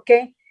ni por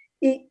qué,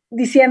 y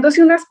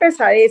diciéndose unas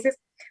pesadeces,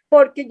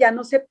 porque ya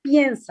no se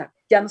piensa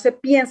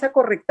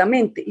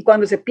correctamente, y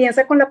cuando se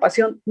piensa con la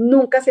pasión,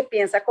 nunca se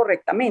piensa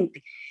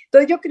correctamente.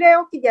 Entonces yo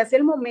creo que ya es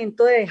el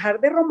momento de dejar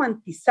de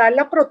romantizar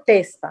la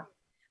protesta,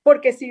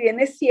 porque si bien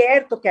es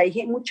cierto que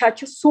hay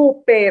muchachos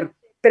súper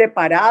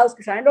preparados,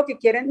 que saben lo que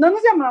quieren, no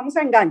nos llamamos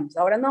a engaños.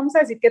 Ahora no vamos a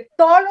decir que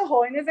todos los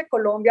jóvenes de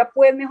Colombia,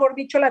 pues mejor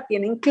dicho, la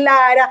tienen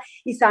clara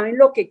y saben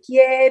lo que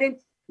quieren.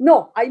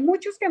 No, hay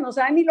muchos que no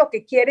saben ni lo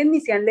que quieren, ni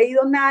se han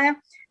leído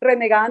nada,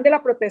 renegaban de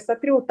la protesta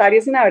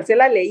tributaria sin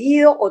habérsela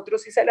leído,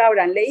 otros sí se la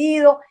habrán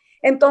leído.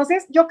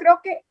 Entonces yo creo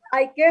que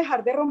hay que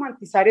dejar de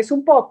romantizar eso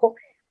un poco,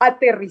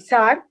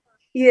 aterrizar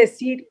y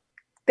decir,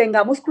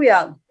 tengamos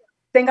cuidado,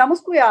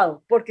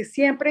 porque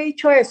siempre he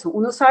dicho eso,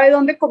 uno sabe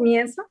dónde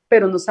comienza,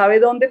 pero no sabe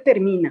dónde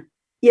termina.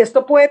 Y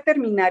esto puede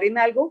terminar en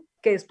algo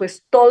que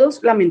después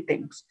todos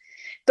lamentemos.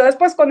 Entonces,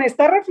 pues con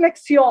esta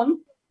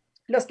reflexión,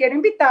 los quiero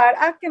invitar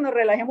a que nos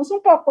relajemos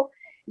un poco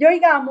y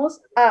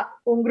oigamos a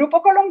un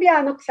grupo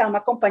colombiano que se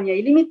llama Compañía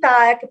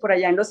Ilimitada, que por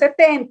allá en los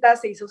 70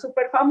 se hizo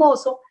súper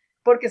famoso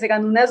porque se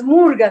ganó unas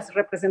murgas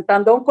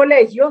representando a un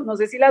colegio. No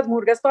sé si las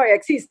murgas todavía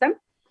existan,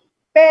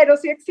 pero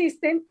sí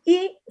existen,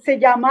 y se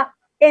llama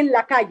En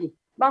la Calle.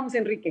 Vamos,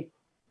 Enrique.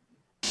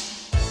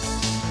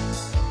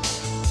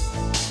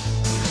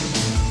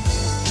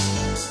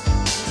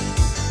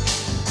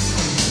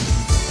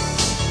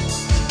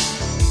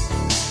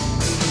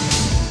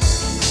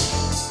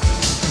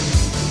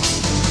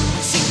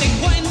 Si te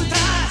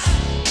encuentras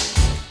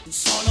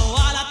solo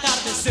al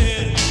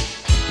atardecer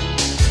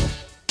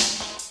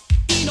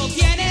y no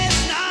tienes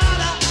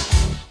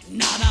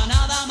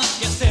nada más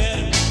que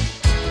hacer,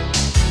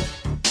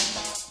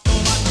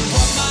 toma tu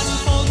Walkman,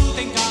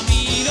 ponte en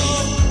camino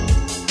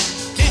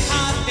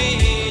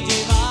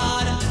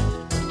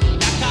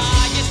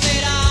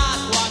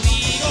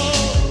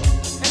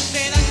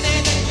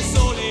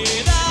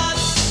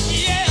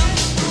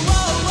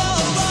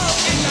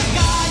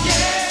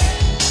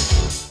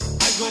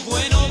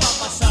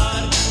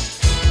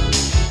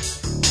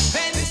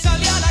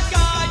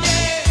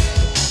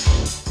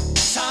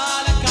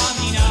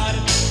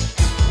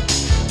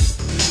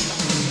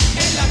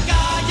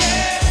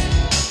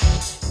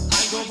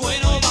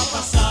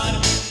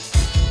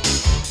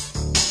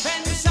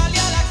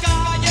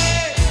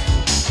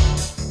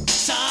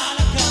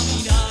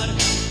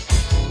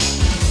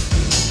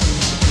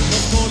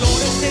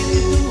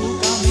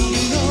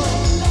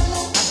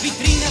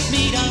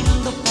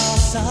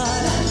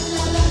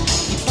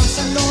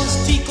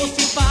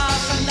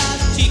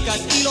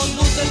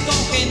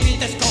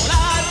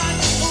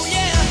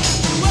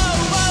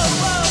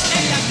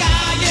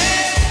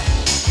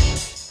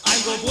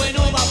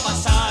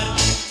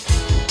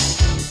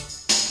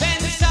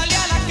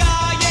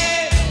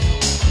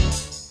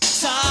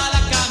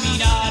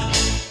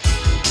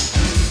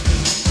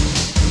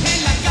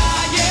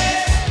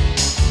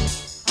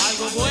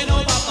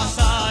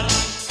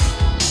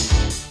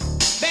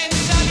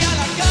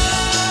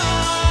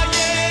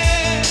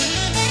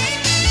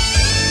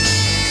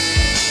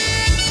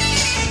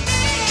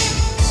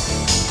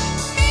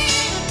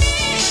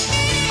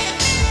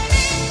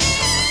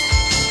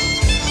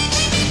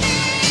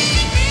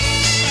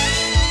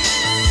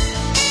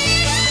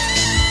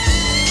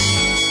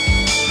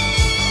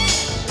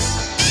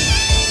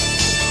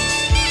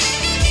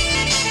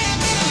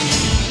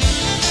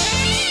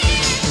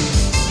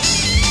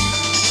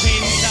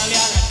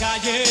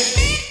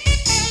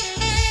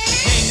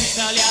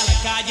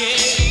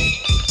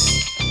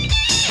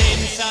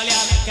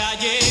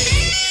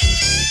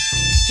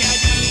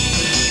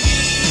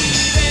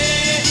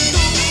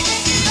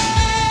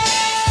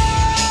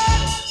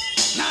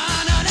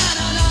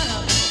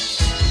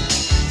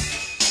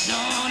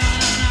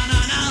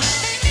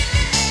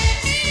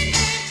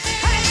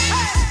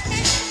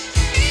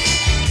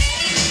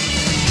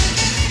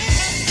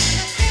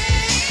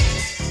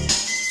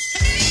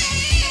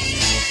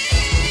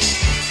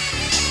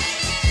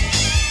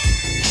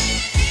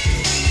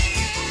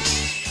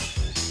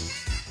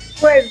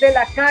de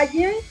la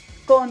calle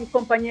con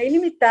compañía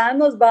ilimitada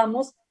nos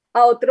vamos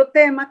a otro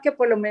tema que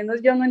por lo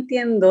menos yo no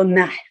entiendo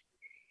nada.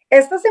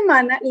 Esta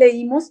semana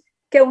leímos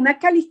que una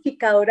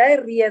calificadora de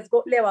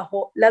riesgo le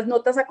bajó las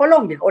notas a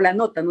Colombia, o la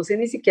nota, no sé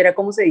ni siquiera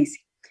cómo se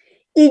dice.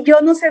 Y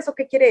yo no sé eso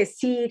qué quiere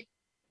decir,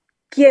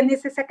 quién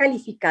es esa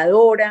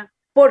calificadora,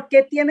 por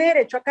qué tiene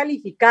derecho a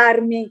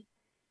calificarme,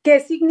 qué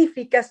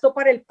significa esto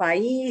para el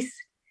país.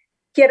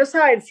 Quiero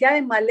saber si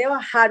además le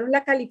bajaron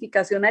la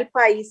calificación al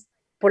país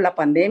por la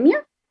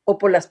pandemia o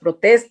por las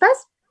protestas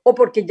o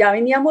porque ya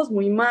veníamos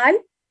muy mal.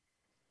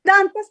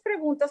 Tantas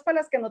preguntas para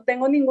las que no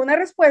tengo ninguna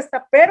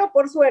respuesta, pero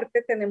por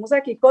suerte tenemos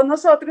aquí con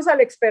nosotros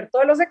al experto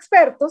de los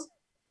expertos.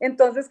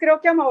 Entonces creo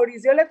que a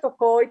Mauricio le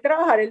tocó hoy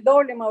trabajar el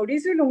doble.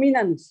 Mauricio,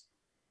 ilumínanos.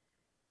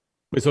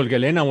 Pues Olga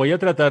Elena, voy a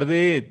tratar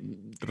de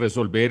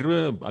resolver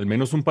al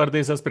menos un par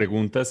de esas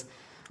preguntas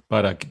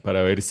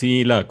para ver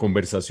si la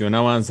conversación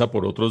avanza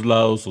por otros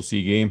lados o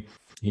sigue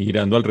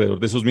girando alrededor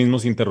de esos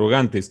mismos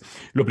interrogantes.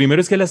 Lo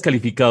primero es que las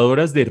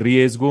calificadoras de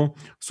riesgo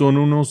son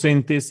unos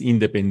entes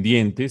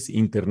independientes,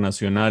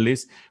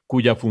 internacionales,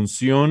 cuya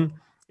función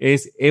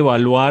es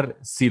evaluar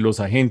si los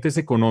agentes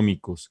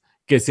económicos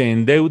que se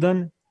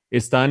endeudan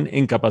están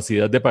en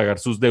capacidad de pagar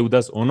sus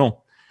deudas o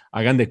no.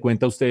 Hagan de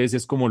cuenta ustedes,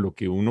 es como lo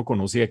que uno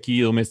conoce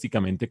aquí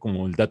domésticamente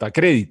como el data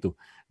crédito.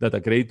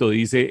 Data crédito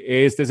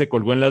dice, este se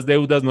colgó en las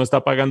deudas, no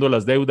está pagando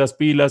las deudas,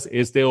 pilas,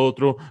 este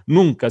otro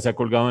nunca se ha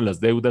colgado en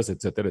las deudas,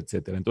 etcétera,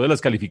 etcétera. Entonces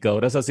las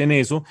calificadoras hacen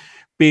eso,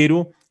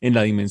 pero en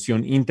la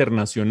dimensión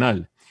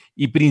internacional.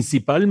 Y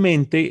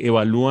principalmente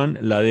evalúan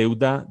la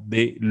deuda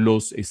de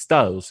los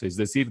estados, es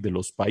decir, de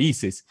los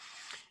países.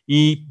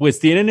 Y pues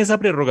tienen esa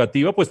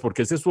prerrogativa, pues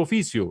porque ese es su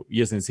oficio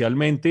y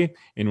esencialmente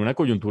en una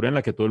coyuntura en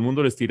la que todo el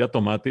mundo les tira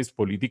tomates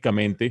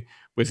políticamente,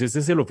 pues ese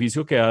es el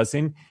oficio que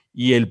hacen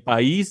y el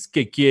país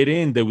que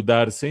quiere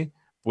endeudarse,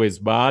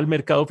 pues va al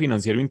mercado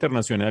financiero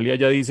internacional y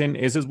allá dicen,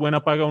 ¿ese es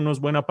buena paga o no es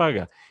buena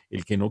paga?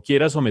 El que no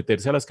quiera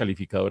someterse a las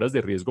calificadoras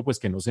de riesgo, pues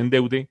que no se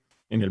endeude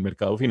en el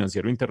mercado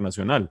financiero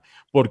internacional,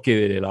 porque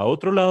del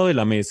otro lado de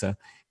la mesa,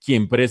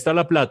 quien presta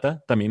la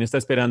plata también está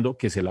esperando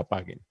que se la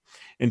paguen.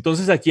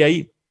 Entonces aquí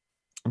hay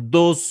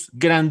dos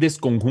grandes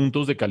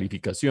conjuntos de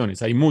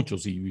calificaciones. Hay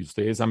muchos y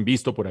ustedes han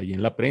visto por ahí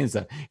en la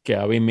prensa que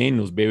A, B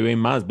menos, B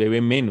más, B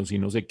menos y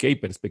no sé qué, y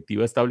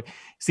perspectiva estable.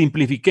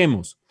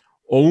 Simplifiquemos.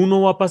 O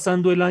uno va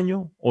pasando el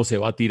año o se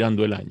va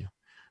tirando el año.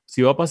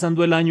 Si va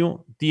pasando el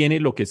año, tiene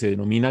lo que se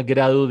denomina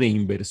grado de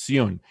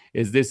inversión,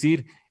 es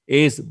decir,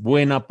 es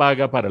buena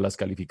paga para las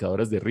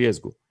calificadoras de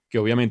riesgo, que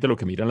obviamente lo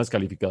que miran las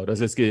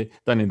calificadoras es que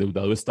tan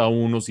endeudado está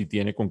uno, si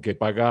tiene con qué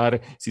pagar,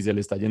 si se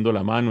le está yendo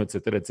la mano,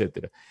 etcétera,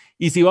 etcétera.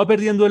 Y si va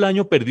perdiendo el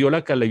año, perdió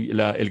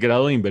el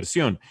grado de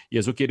inversión. Y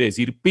eso quiere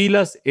decir,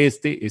 pilas,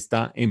 este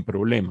está en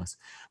problemas.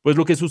 Pues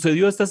lo que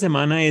sucedió esta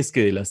semana es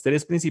que de las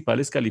tres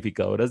principales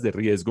calificadoras de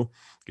riesgo,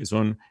 que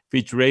son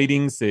Fitch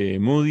Ratings,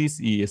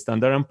 Moody's y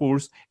Standard &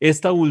 Poor's,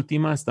 esta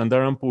última,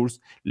 Standard & Poor's,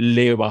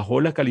 le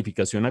bajó la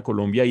calificación a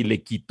Colombia y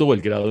le quitó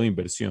el grado de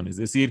inversión. Es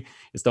decir,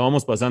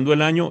 estábamos pasando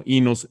el año y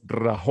nos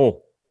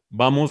rajó.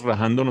 Vamos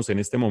rajándonos en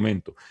este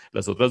momento.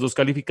 Las otras dos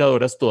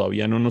calificadoras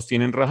todavía no nos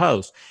tienen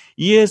rajados.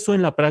 Y eso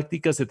en la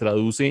práctica se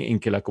traduce en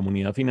que la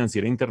comunidad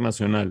financiera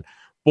internacional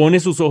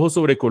pone sus ojos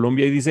sobre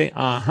Colombia y dice,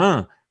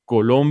 ajá,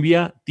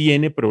 Colombia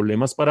tiene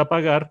problemas para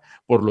pagar,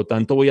 por lo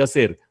tanto voy a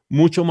ser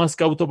mucho más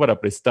cauto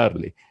para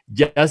prestarle,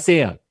 ya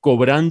sea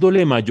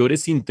cobrándole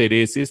mayores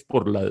intereses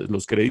por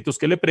los créditos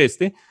que le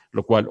preste,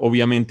 lo cual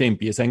obviamente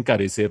empieza a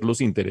encarecer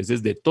los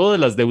intereses de todas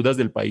las deudas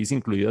del país,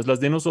 incluidas las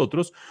de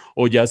nosotros,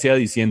 o ya sea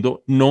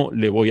diciendo no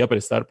le voy a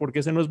prestar porque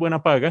ese no es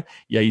buena paga,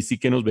 y ahí sí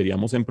que nos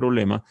veríamos en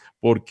problema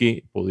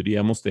porque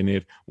podríamos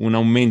tener un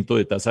aumento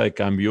de tasa de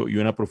cambio y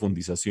una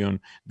profundización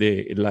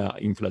de la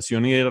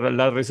inflación y de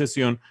la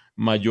recesión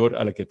mayor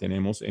a la que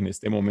tenemos en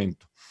este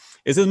momento.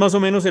 Ese es más o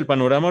menos el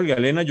panorama, Olga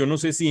Elena. Yo no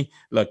sé si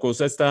la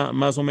cosa está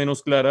más o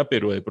menos clara,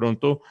 pero de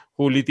pronto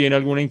Juli tiene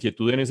alguna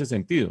inquietud en ese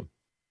sentido.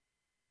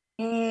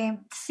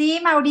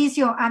 Sí,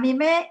 Mauricio,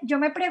 yo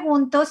me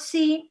pregunto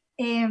si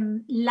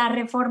la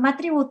reforma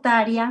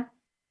tributaria,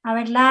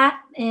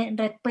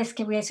 pues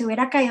que se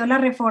hubiera caído la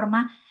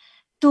reforma,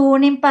 tuvo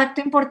un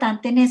impacto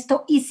importante en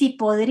esto y si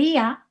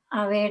podría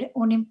haber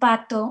un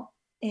impacto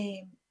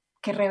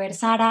que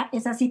reversara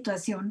esa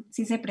situación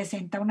si se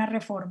presenta una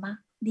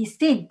reforma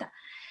distinta.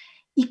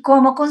 Y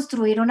cómo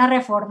construir una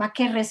reforma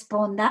que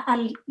responda a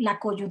la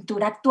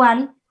coyuntura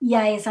actual y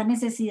a esa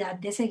necesidad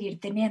de seguir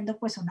teniendo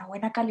pues una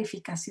buena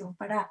calificación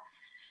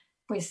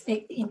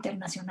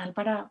internacional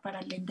para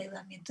el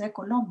endeudamiento de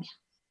Colombia.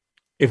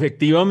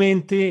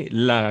 Efectivamente,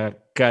 la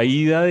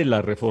caída de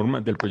la reforma,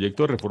 del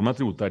proyecto de reforma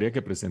tributaria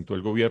que presentó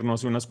el gobierno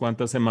hace unas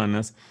cuantas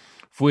semanas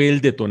fue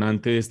el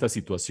detonante de esta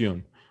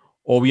situación.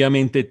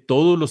 Obviamente,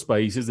 todos los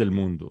países del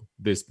mundo,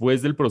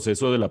 después del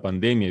proceso de la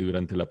pandemia y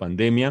durante la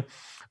pandemia,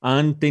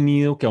 han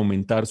tenido que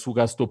aumentar su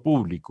gasto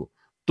público.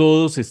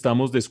 Todos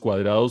estamos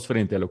descuadrados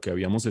frente a lo que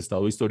habíamos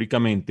estado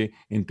históricamente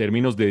en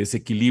términos de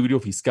desequilibrio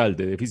fiscal,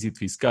 de déficit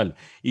fiscal.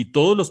 Y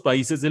todos los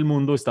países del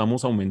mundo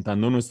estamos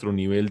aumentando nuestro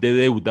nivel de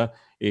deuda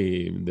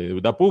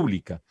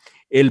pública.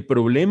 El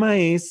problema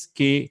es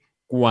que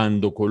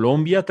cuando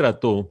Colombia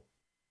trató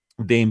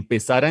de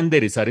empezar a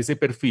enderezar ese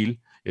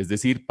perfil, es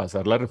decir,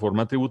 pasar la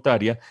reforma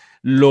tributaria,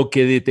 lo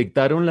que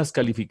detectaron las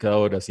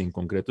calificadoras y en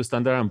concreto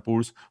Standard &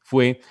 Poor's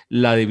fue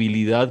la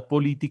debilidad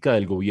política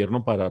del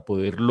gobierno para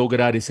poder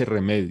lograr ese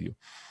remedio.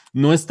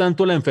 No es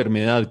tanto la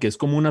enfermedad, que es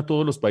común a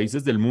todos los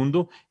países del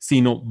mundo,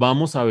 sino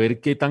vamos a ver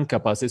qué tan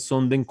capaces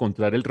son de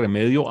encontrar el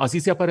remedio,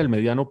 así sea para el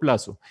mediano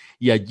plazo.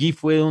 Y allí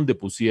fue donde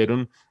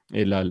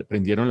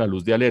prendieron la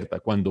luz de alerta,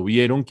 cuando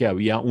vieron que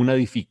había una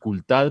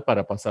dificultad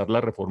para pasar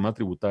la reforma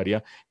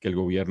tributaria que el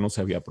gobierno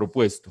se había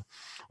propuesto.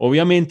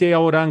 Obviamente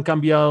ahora han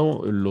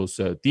cambiado los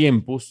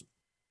tiempos.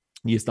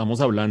 Y estamos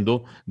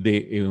hablando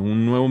de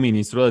un nuevo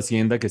ministro de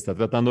Hacienda que está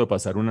tratando de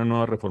pasar una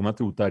nueva reforma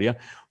tributaria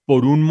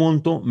por un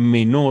monto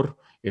menor.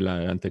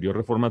 La anterior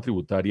reforma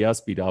tributaria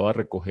aspiraba a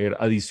recoger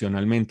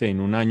adicionalmente en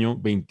un año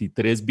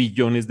 23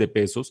 billones de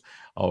pesos.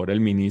 Ahora el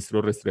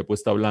ministro Restrepo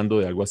está hablando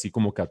de algo así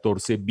como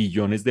 14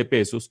 billones de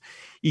pesos.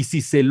 Y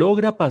si se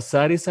logra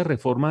pasar esa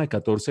reforma de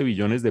 14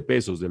 billones de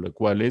pesos, de los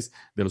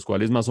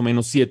cuales más o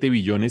menos 7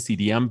 billones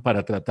irían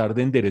para tratar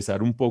de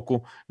enderezar un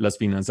poco las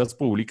finanzas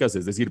públicas,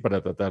 es decir,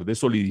 para tratar de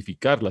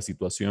solidificar la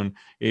situación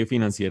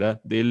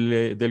financiera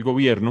del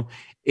gobierno,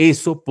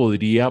 eso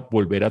podría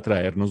volver a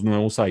traernos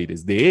nuevos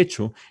aires. De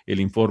hecho, el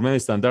informe de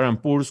Standard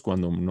 & Poor's,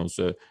 cuando nos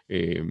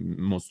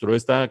mostró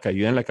esta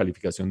caída en la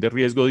calificación de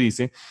riesgo,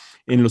 dice: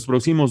 en los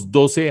próximos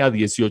 12 a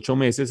 18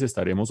 meses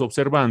estaremos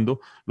observando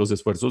los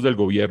esfuerzos del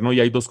gobierno y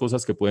hay dos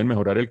cosas que pueden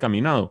mejorar el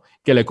caminado: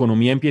 que la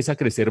economía empiece a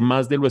crecer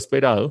más de lo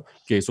esperado,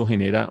 que eso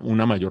genera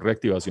una mayor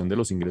reactivación de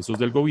los ingresos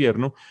del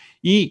gobierno,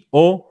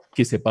 o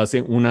que se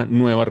pase una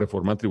nueva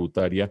reforma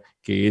tributaria,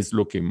 que es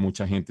lo que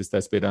mucha gente está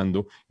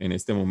esperando en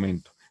este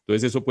momento.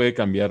 Entonces eso puede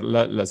cambiar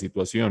la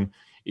situación.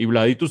 Y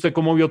Vladito, ¿usted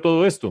cómo vio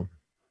todo esto?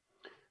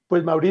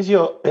 Pues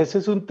Mauricio, ese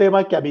es un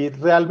tema que a mí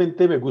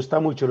realmente me gusta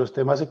mucho. Los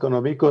temas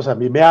económicos a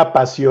mí me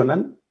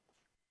apasionan.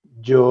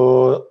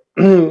 Yo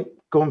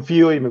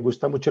confío y me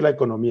gusta mucho la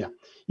economía.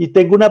 Y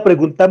tengo una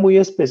pregunta muy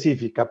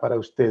específica para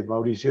usted,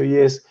 Mauricio, y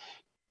es: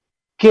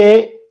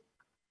 ¿qué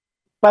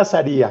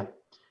pasaría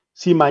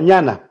si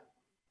mañana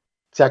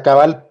se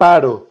acaba el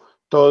paro,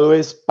 todo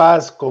es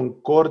paz,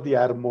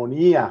 concordia,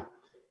 armonía,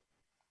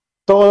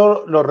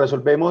 todo lo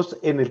resolvemos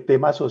en el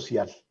tema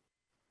social?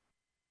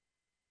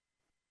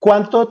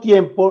 ¿Cuánto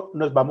tiempo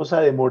nos vamos a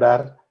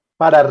demorar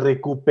para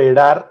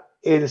recuperar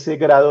ese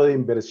grado de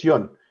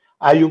inversión?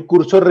 ¿Hay un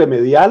curso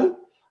remedial?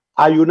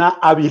 ¿Hay una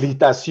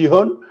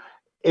habilitación?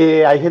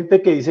 Hay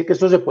gente que dice que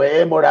esto se puede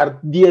demorar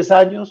 10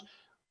 años.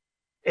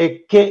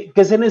 ¿Qué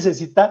se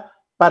necesita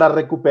para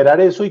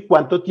recuperar eso y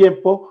cuánto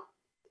tiempo,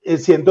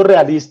 siendo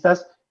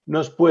realistas,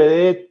 nos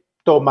puede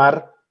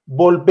tomar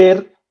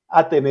volver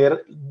a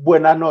tener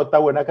buena nota,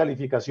 buena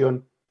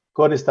calificación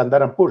con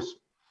Standard & Poor's?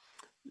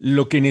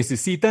 Lo que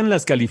necesitan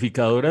las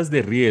calificadoras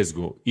de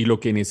riesgo y lo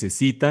que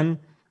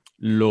necesitan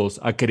los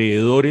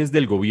acreedores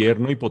del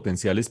gobierno y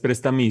potenciales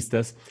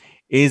prestamistas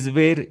es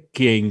ver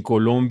que en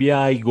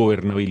Colombia hay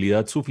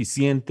gobernabilidad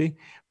suficiente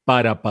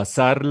para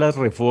pasar las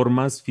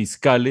reformas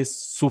fiscales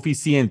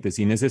suficientes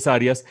y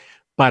necesarias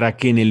para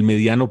que en el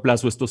mediano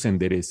plazo esto se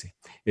enderece.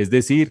 Es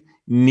decir,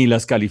 ni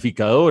las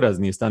calificadoras,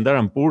 ni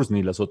Standard & Poor's,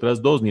 ni las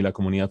otras dos, ni la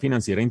comunidad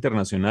financiera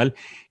internacional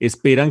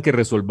esperan que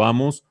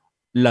resolvamos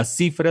las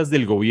cifras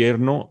del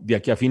gobierno de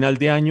aquí a final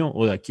de año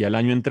o de aquí al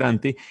año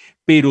entrante,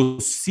 pero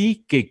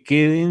sí que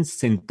queden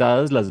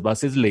sentadas las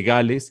bases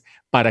legales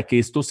para que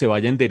esto se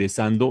vaya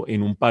enderezando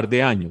en un par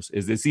de años.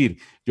 Es decir,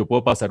 yo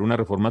puedo pasar una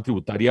reforma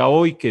tributaria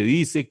hoy que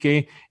dice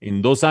que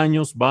en 2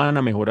 años van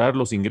a mejorar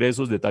los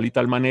ingresos de tal y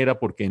tal manera,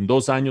 porque en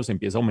 2 años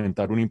empieza a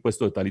aumentar un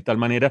impuesto de tal y tal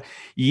manera,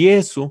 y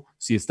eso,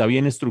 si está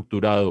bien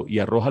estructurado y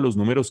arroja los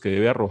números que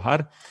debe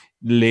arrojar,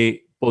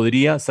 le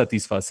podría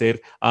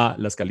satisfacer a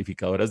las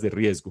calificadoras de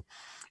riesgo.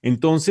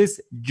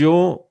 Entonces,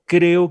 yo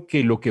creo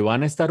que lo que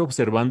van a estar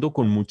observando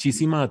con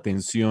muchísima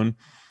atención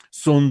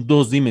son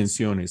 2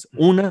 dimensiones.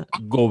 Una,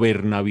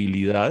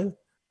 gobernabilidad,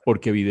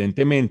 porque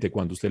evidentemente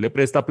cuando usted le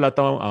presta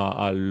plata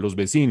a los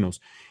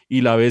vecinos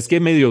y la vez que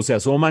medio se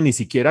asoma ni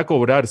siquiera a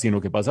cobrar,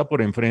 sino que pasa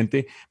por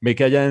enfrente, ve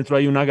que allá adentro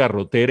hay una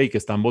garrotera y que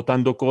están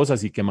botando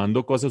cosas y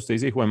quemando cosas, usted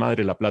dice: hijo de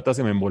madre, la plata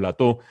se me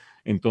embolató.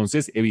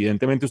 Entonces,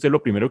 evidentemente usted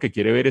lo primero que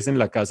quiere ver es en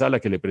la casa a la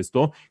que le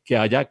prestó que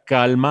haya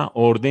calma,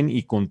 orden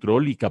y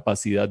control y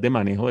capacidad de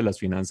manejo de las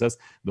finanzas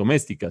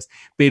domésticas.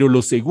 Pero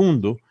lo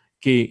segundo,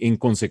 que en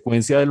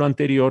consecuencia de lo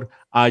anterior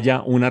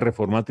haya una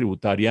reforma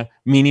tributaria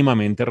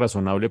mínimamente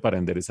razonable para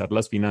enderezar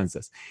las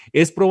finanzas.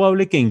 Es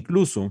probable que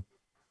incluso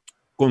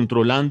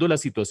controlando la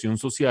situación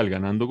social,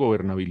 ganando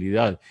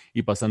gobernabilidad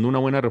y pasando una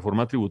buena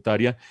reforma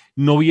tributaria,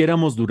 no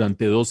viéramos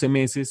durante 12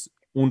 meses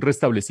un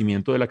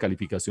restablecimiento de la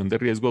calificación de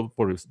riesgo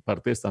por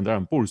parte de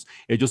Standard & Poor's.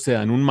 Ellos se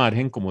dan un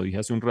margen, como dije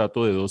hace un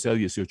rato, de 12 a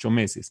 18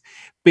 meses,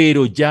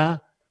 pero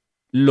ya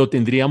lo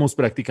tendríamos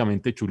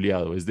prácticamente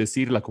chuleado. Es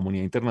decir, la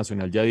comunidad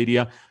internacional ya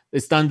diría: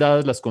 están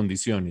dadas las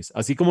condiciones.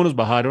 Así como nos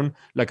bajaron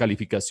la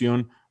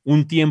calificación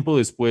un tiempo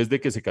después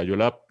de que se cayó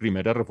la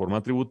primera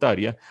reforma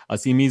tributaria.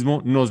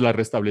 Asimismo, nos la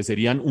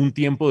restablecerían un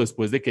tiempo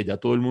después de que ya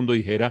todo el mundo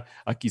dijera,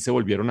 aquí se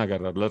volvieron a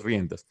agarrar las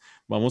riendas.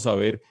 Vamos a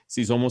ver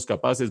si somos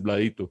capaces,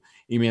 Vladito.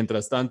 Y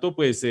mientras tanto,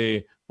 pues,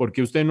 ¿por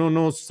qué usted no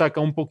nos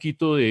saca un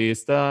poquito de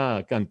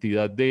esta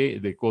cantidad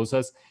de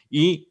cosas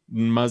y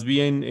más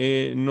bien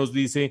nos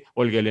dice,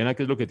 Olga Elena,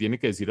 qué es lo que tiene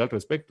que decir al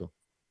respecto?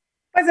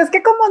 Pues es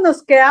que como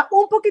nos queda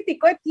un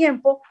poquitico de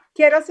tiempo,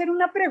 quiero hacer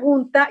una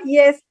pregunta y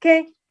es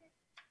que,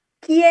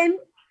 ¿quién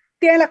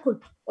tiene la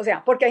culpa? O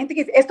sea, porque hay gente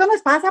que dice, esto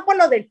nos pasa por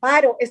lo del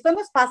paro, esto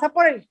nos pasa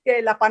por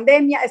la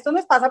pandemia, esto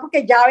nos pasa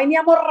porque ya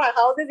veníamos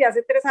rajados desde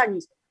hace 3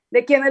 años.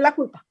 ¿De quién es la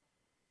culpa?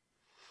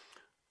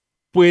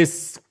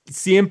 Pues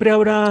siempre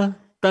habrá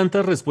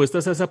tantas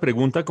respuestas a esa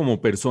pregunta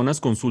como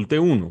personas consulte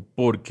uno,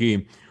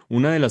 porque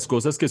una de las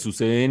cosas que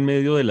sucede en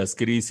medio de las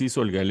crisis,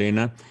 Olga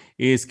Elena,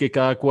 es que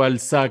cada cual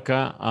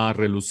saca a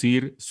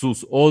relucir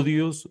sus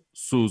odios,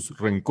 sus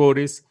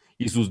rencores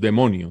y sus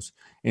demonios.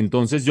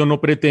 Entonces yo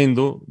no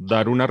pretendo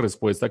dar una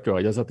respuesta que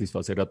vaya a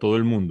satisfacer a todo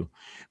el mundo,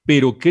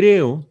 pero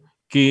creo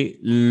que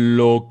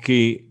lo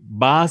que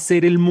va a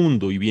hacer el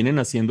mundo y vienen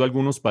haciendo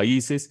algunos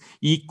países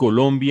y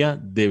Colombia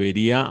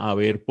debería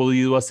haber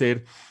podido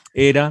hacer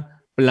era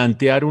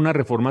plantear una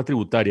reforma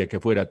tributaria que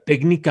fuera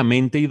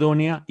técnicamente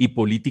idónea y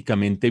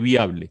políticamente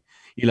viable.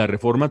 Y la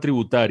reforma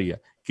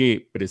tributaria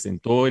que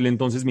presentó el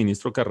entonces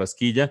ministro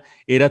Carrasquilla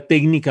era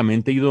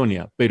técnicamente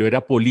idónea, pero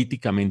era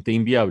políticamente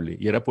inviable.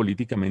 Y era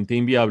políticamente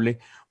inviable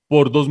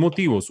por 2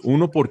 motivos.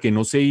 Uno, porque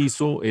no se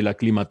hizo el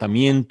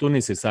aclimatamiento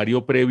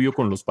necesario previo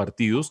con los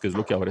partidos, que es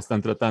lo que ahora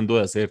están tratando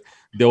de hacer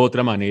de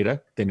otra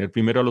manera, tener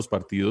primero a los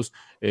partidos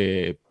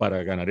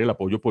para ganar el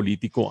apoyo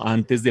político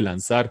antes de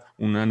lanzar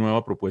una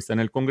nueva propuesta en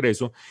el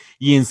Congreso.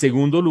 Y en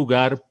segundo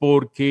lugar,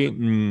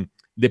 porque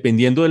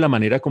dependiendo de la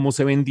manera como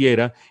se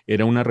vendiera,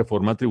 era una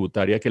reforma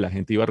tributaria que la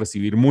gente iba a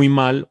recibir muy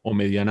mal o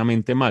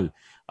medianamente mal.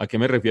 ¿A qué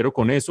me refiero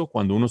con eso?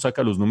 Cuando uno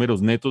saca los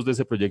números netos de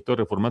ese proyecto de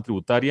reforma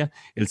tributaria,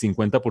 el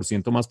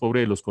 50% más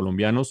pobre de los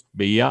colombianos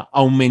veía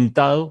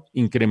aumentado,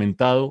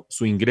 incrementado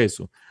su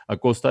ingreso a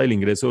costa del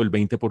ingreso del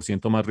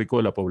 20% más rico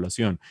de la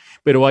población.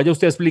 Pero vaya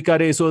usted a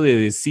explicar eso de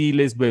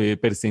deciles,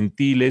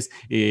 percentiles,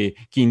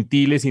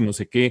 quintiles y no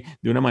sé qué,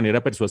 de una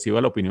manera persuasiva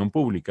a la opinión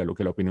pública. Lo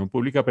que la opinión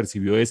pública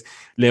percibió es,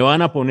 le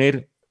van a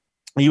poner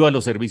IVA a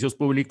los servicios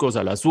públicos,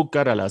 al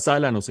azúcar, a la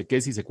sal, a no sé qué,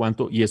 si sé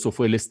cuánto, y eso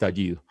fue el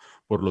estallido.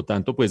 Por lo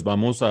tanto, pues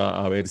vamos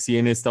a ver si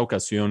en esta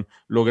ocasión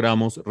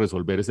logramos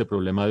resolver ese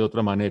problema de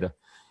otra manera.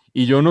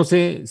 Y yo no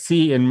sé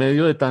si en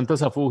medio de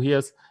tantas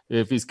afugias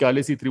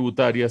fiscales y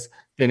tributarias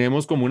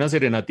tenemos como una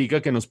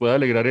serenatica que nos pueda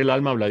alegrar el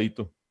alma,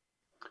 Vladito.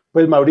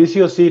 Pues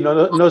Mauricio, sí,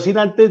 no sin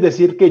antes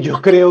decir que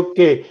yo creo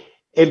que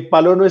el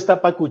palo no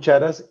está para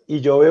cucharas y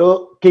yo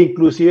veo que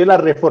inclusive la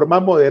reforma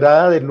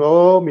moderada del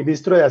nuevo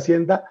ministro de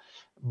Hacienda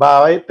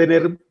va a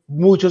tener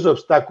muchos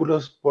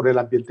obstáculos por el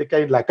ambiente que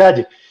hay en la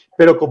calle.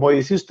 Pero como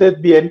dice usted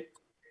bien,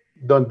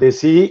 donde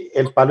sí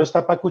el palo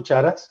está para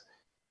cucharas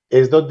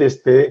es donde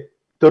esté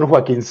don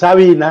Joaquín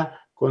Sabina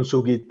con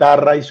su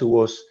guitarra y su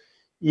voz.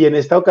 Y en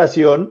esta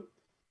ocasión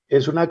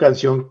es una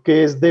canción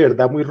que es de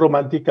verdad muy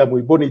romántica,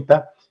 muy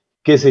bonita,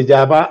 que se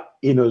llama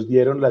Y nos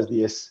dieron las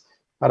 10,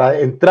 para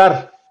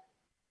entrar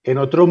en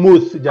otro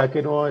mood, ya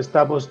que no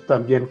estamos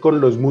tan bien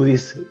con los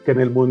moodies que en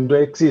el mundo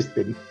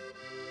existen.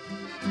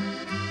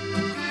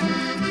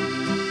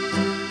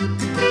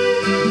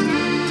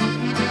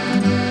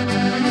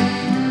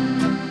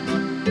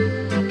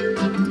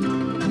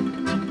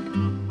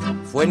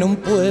 Fue en un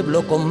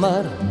pueblo con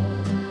mar,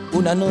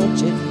 una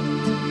noche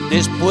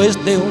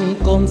después de un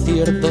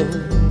concierto.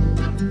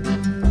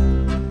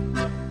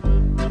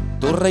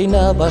 Tú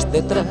reinabas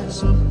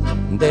detrás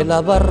de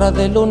la barra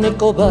del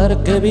único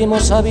bar que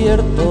vimos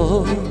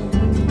abierto.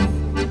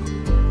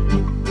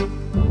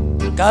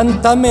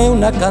 Cántame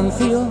una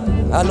canción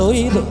al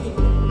oído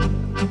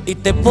y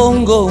te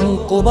pongo un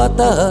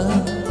cubata,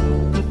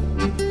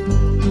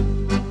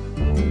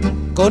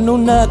 con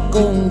una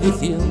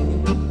condición: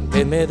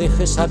 que me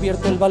dejes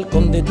abierto el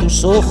balcón de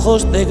tus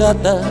ojos de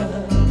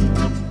gata.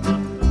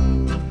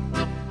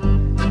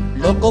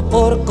 Loco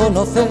por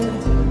conocer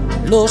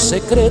los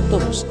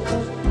secretos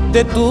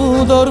de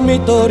tu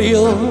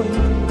dormitorio.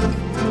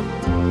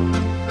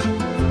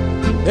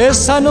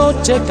 Esa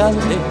noche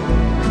canté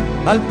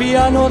al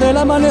piano del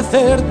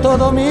amanecer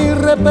todo mi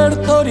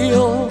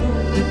repertorio.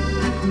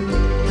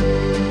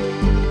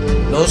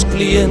 Los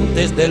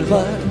clientes del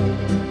bar,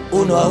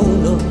 uno a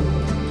uno,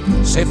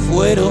 se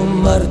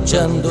fueron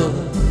marchando.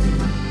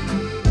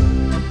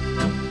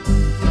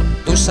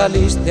 Tú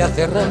saliste a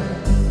cerrar,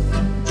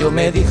 yo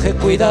me dije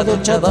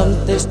cuidado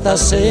chaval, te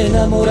estás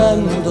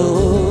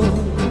enamorando.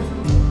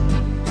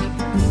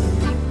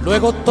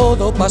 Luego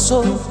todo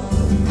pasó,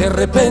 de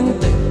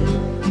repente,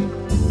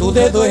 tu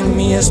dedo en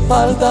mi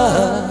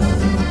espalda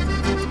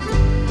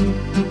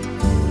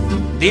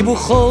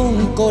dibujó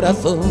un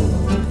corazón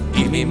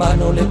y mi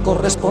mano le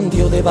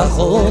correspondió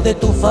debajo de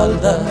tu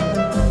falda.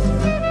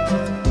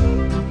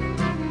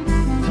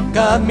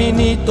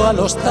 Caminito al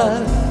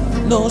hostal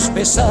nos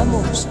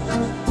besamos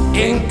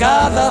en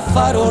cada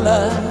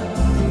farola.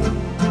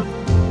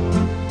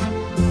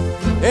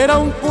 Era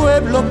un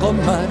pueblo con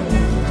mar,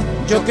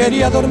 yo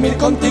quería dormir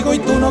contigo y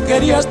tú no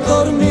querías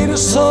dormir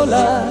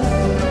sola.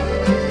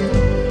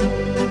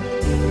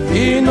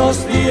 Y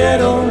nos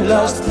dieron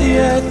las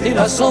 10 y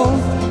las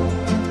 11,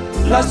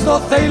 las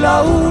 12 y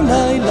la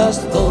 1 y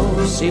las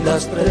 2 y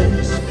las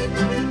 3.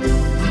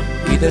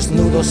 Y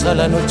desnudos al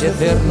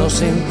anochecer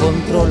nos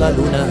encontró la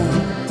luna.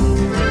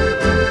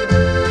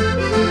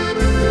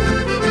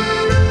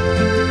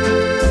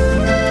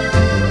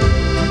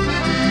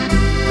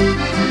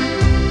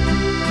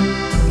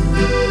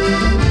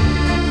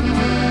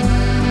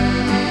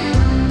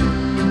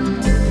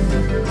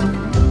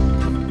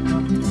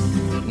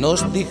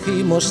 Nos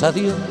dijimos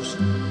adiós,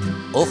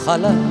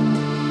 ojalá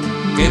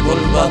que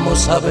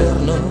volvamos a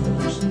vernos.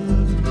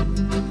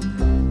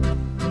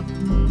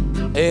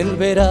 El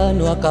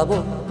verano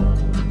acabó,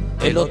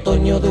 el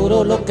otoño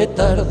duró lo que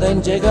tarda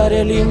en llegar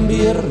el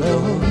invierno.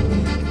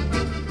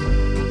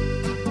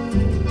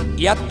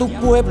 Y a tu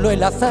pueblo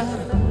el azar,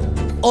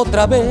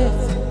 otra vez,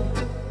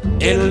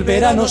 el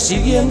verano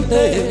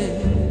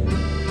siguiente,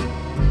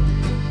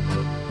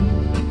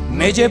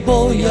 me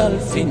llevó y al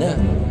final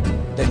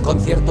del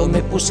concierto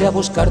me puse a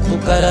buscar tu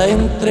cara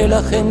entre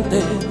la gente.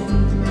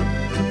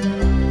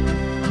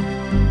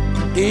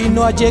 Y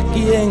no hallé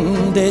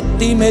quien de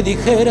ti me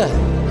dijera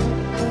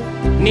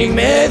ni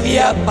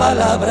media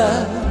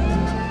palabra.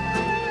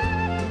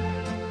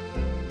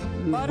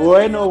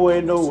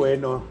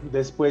 Bueno.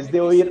 Después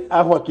de oír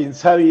a Joaquín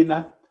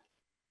Sabina,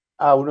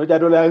 a uno ya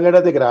no le dan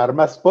ganas de grabar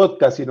más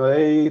podcast, sino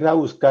de ir a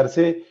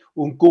buscarse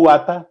un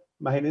cubata,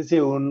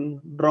 imagínense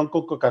un ron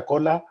con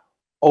Coca-Cola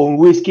o un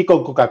whisky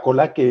con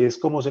Coca-Cola, que es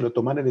como se lo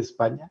toman en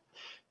España.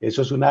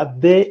 Eso es una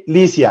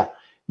delicia.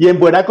 Y en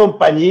buena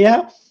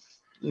compañía,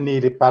 ni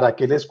para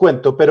qué les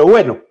cuento. Pero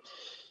bueno,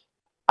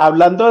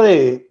 hablando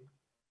de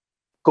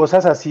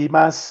cosas así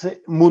más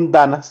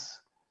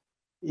mundanas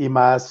y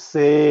más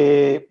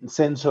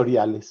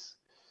sensoriales,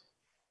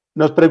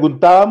 nos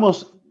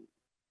preguntábamos,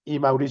 y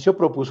Mauricio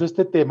propuso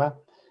este tema,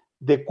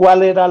 de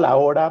cuál era la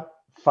hora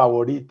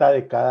favorita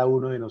de cada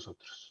uno de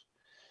nosotros.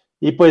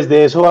 Y pues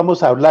de eso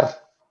vamos a hablar,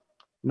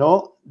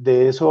 ¿no?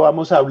 De eso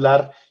vamos a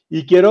hablar.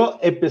 Y quiero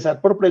empezar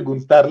por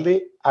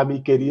preguntarle a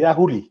mi querida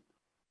Juli.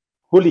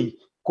 Juli,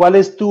 ¿cuál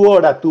es tu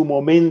hora, tu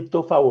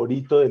momento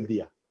favorito del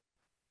día?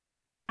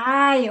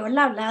 Ay,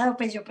 hola, Vlado.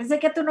 Pues yo pensé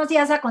que tú nos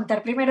ibas a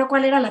contar primero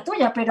cuál era la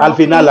tuya, pero... Al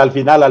final les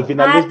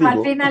digo.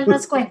 Al final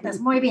nos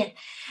cuentas. Muy bien.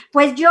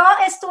 Pues yo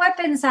estuve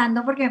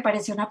pensando, porque me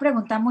pareció una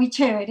pregunta muy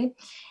chévere.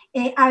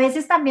 A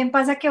veces también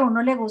pasa que a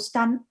uno le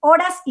gustan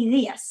horas y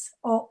días,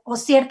 o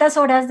ciertas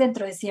horas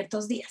dentro de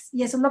ciertos días.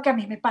 Y eso es lo que a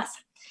mí me pasa.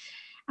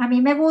 A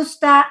mí me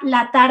gusta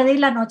la tarde y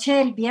la noche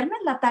del viernes,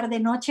 la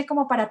tarde-noche,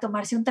 como para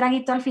tomarse un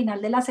traguito al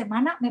final de la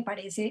semana. Me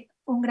parece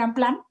un gran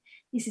plan.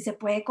 Y si se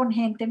puede con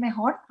gente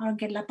mejor,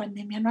 aunque la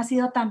pandemia no ha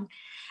sido tan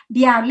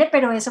viable,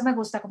 pero eso me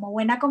gusta, como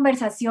buena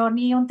conversación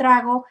y un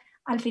trago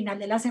al final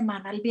de la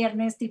semana, el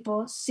viernes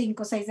tipo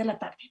 5 o 6 de la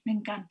tarde. Me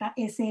encanta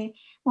ese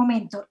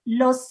momento.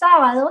 Los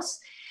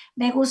sábados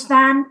me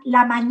gustan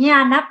la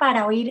mañana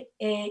para oír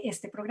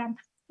este programa.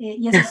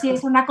 Y eso sí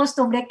es una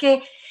costumbre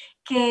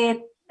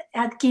que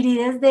adquirí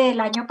desde el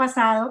año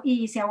pasado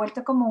y se ha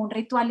vuelto como un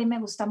ritual y me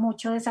gusta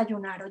mucho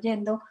desayunar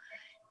oyendo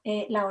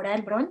la hora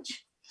del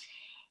brunch.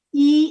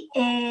 Y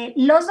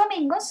los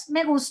domingos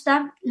me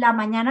gusta la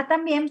mañana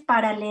también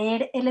para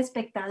leer El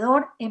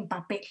Espectador en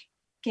papel,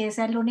 que es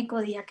el único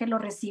día que lo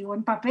recibo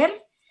en papel,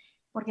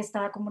 porque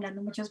estaba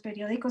acumulando muchos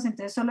periódicos,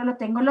 entonces solo lo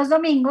tengo los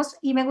domingos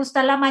y me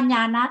gusta la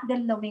mañana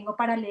del domingo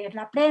para leer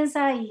la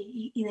prensa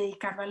y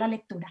dedicarlo a la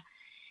lectura.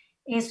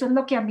 Eso es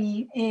lo que a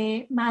mí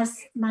más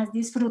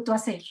disfruto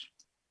hacer.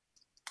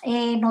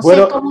 No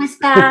sé cómo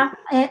está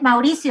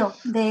Mauricio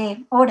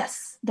de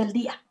horas del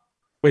día.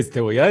 Pues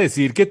te voy a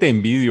decir que te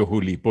envidio,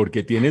 Juli,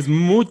 porque tienes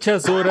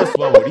muchas horas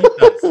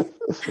favoritas.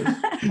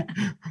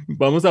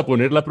 Vamos a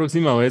poner la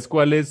próxima vez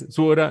cuál es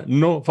su hora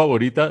no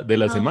favorita de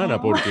la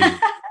semana, porque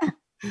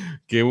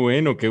qué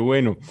bueno, qué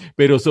bueno.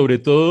 Pero sobre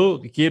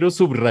todo quiero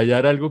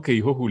subrayar algo que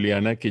dijo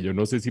Juliana, que yo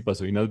no sé si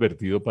pasó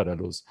inadvertido para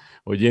los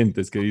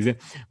oyentes, que dice,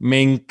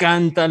 me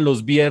encantan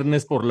los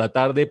viernes por la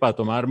tarde para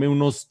tomarme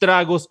unos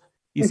tragos,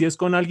 y si es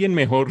con alguien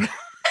mejor.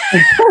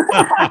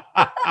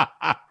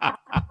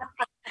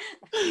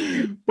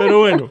 Pero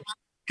bueno,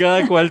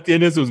 cada cual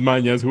tiene sus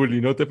mañas, Juli,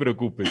 no te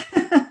preocupes.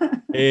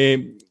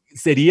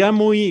 Sería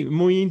muy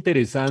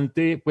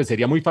interesante, pues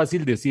sería muy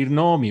fácil decir,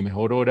 no, mi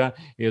mejor hora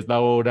es la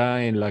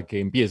hora en la que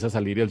empieza a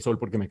salir el sol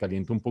porque me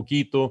calienta un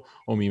poquito,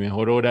 o mi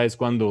mejor hora es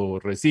cuando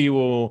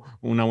recibo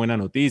una buena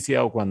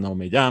noticia o cuando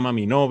me llama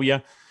mi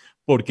novia,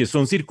 porque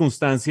son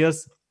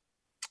circunstancias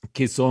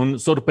que son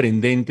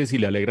sorprendentes y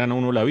le alegran a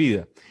uno la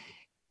vida.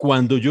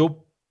 Cuando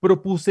yo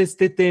propuse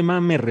este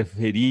tema me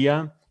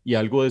refería, y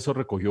algo de eso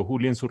recogió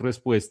Julia en su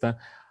respuesta,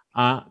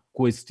 a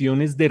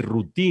cuestiones de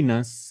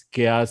rutinas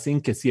que hacen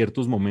que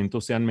ciertos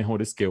momentos sean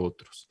mejores que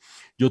otros.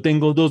 Yo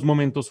tengo dos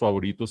momentos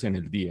favoritos en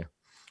el día.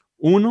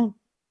 Uno,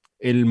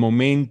 el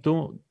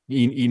momento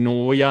y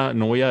voy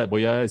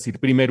a decir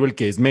primero el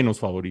que es menos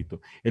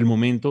favorito, el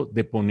momento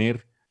de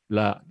poner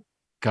la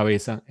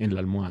cabeza en la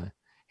almohada.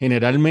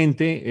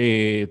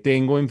 Generalmente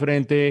tengo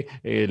enfrente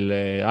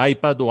el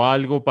iPad o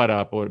algo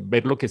para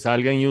ver lo que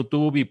salga en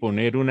YouTube y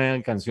poner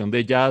una canción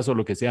de jazz o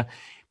lo que sea,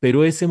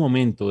 pero ese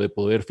momento de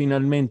poder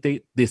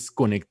finalmente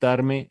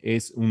desconectarme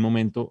es un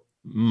momento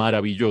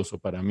maravilloso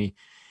para mí.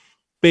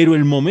 Pero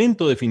el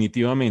momento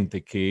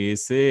definitivamente que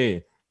es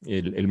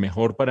el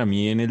mejor para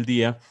mí en el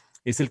día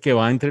es el que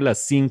va entre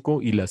las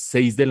 5 y las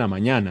 6 de la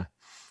mañana.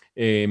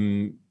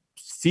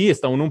 Sí,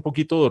 está uno un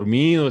poquito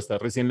dormido, está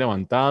recién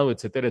levantado,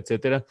 etcétera,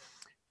 etcétera,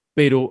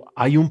 pero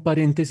hay un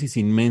paréntesis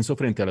inmenso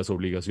frente a las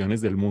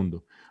obligaciones del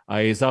mundo.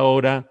 A esa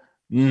hora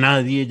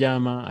nadie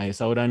llama, a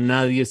esa hora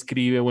nadie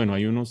escribe. Bueno,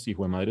 hay unos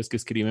hijos de madres que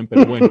escriben,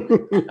 pero bueno,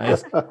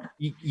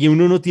 y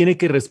uno no tiene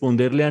que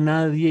responderle a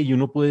nadie y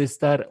uno puede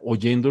estar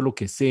oyendo lo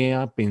que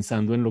sea,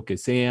 pensando en lo que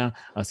sea,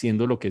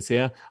 haciendo lo que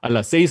sea. A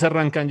las 6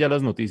 arrancan ya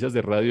las noticias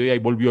de radio y ahí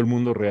volvió el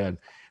mundo real,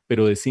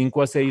 pero de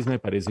 5 a 6 me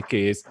parece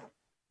que es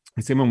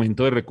ese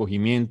momento de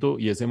recogimiento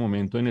y ese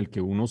momento en el que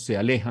uno se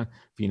aleja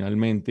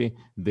finalmente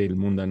del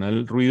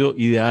mundanal ruido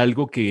y de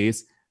algo que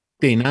es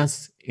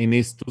tenaz en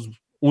estos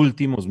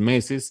últimos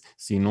meses,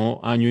 si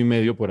no año y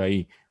medio por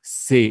ahí.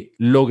 Se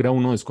logra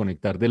uno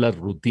desconectar de las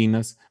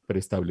rutinas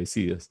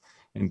preestablecidas.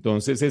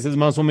 Entonces, esa es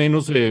más o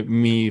menos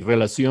mi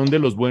relación de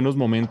los buenos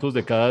momentos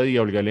de cada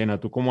día. Olga Elena,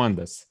 ¿tú cómo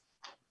andas?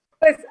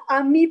 Pues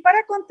a mí,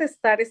 para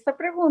contestar esta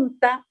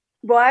pregunta,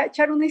 voy a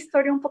echar una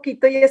historia un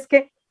poquito, y es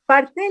que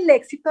parte del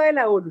éxito de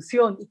la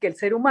evolución y que el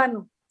ser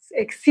humano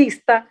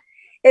exista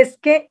es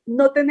que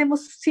no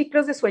tenemos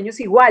ciclos de sueños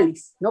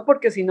iguales, ¿no?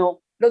 Porque si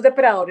no, los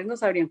depredadores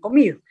nos habrían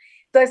comido.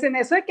 Entonces, en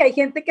eso de que hay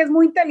gente que es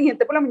muy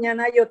inteligente por la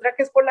mañana y otra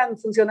que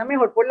funciona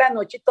mejor por la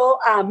noche y todo,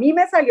 a mí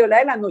me salió la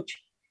de la noche.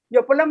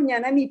 Yo por la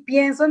mañana ni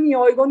pienso, ni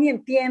oigo, ni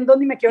entiendo,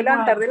 ni me quiero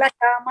levantar de la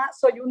cama,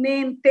 soy un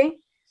ente.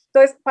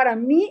 Entonces, para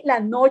mí la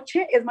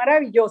noche es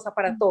maravillosa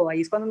para todo.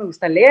 Ahí es cuando me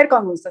gusta leer,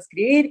 cuando me gusta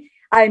escribir.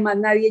 Además,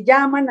 nadie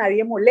llama,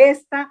 nadie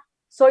molesta.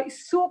 Soy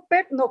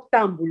súper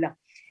noctámbula.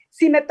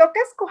 Si me toca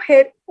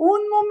escoger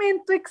un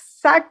momento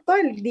exacto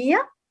del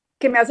día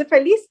que me hace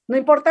feliz, no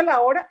importa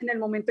la hora, en el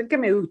momento en que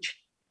me duche.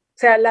 O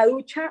sea, la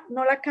ducha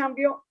no la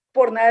cambio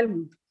por nada del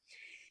mundo.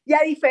 Y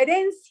a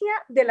diferencia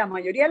de la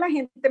mayoría de la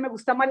gente, me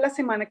gusta más la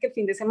semana que el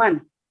fin de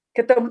semana.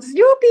 Que todo el mundo dice,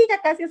 yupi, ya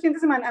casi es fin de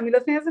semana. A mí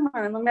los fines de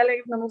semana no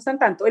me gustan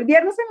tanto. El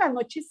viernes en la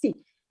noche sí,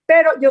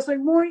 pero yo soy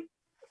muy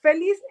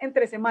feliz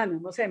entre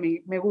semanas, no sé,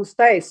 me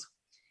gusta eso.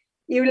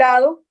 Y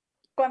Vlado,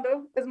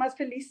 ¿cuándo es más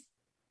feliz?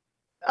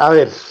 A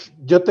ver,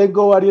 yo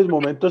tengo varios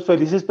momentos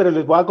felices, pero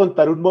les voy a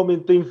contar un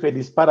momento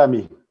infeliz para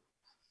mí.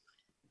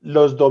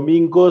 Los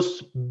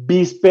domingos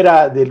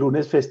víspera de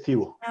lunes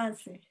festivo.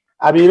 Sí.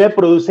 A mí me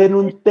producen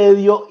un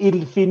tedio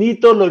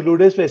infinito los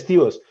lunes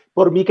festivos.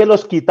 Por mí que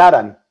los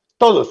quitaran,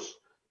 todos,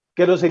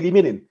 que los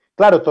eliminen.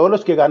 Claro, todos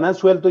los que ganan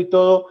sueldo y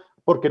todo,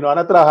 porque no van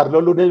a trabajar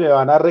los lunes, me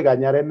van a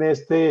regañar en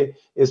este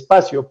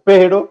espacio,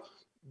 pero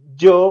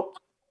yo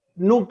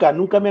nunca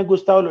me han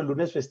gustado los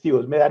lunes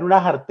festivos. Me dan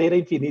una jartera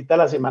infinita,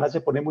 la semana se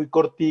pone muy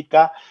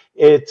cortica,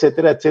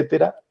 etcétera,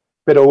 etcétera.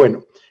 Pero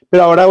bueno,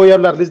 pero ahora voy a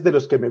hablarles de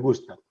los que me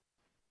gustan.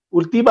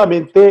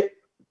 Últimamente,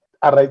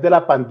 a raíz de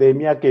la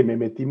pandemia, que me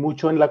metí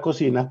mucho en la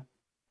cocina,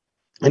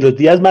 en los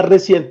días más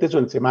recientes o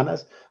en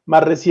semanas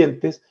más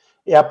recientes,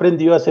 he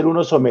aprendido a hacer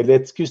unos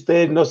omelets que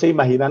ustedes no se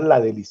imaginan la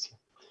delicia.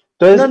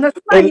 Entonces, no nos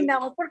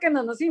imaginamos porque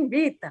no nos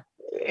invita.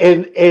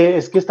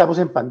 Es que estamos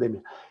en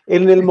pandemia.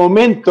 En el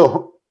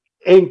momento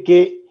en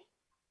que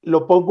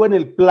lo pongo en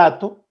el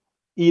plato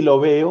y lo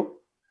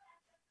veo,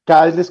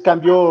 cada vez les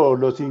cambio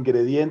los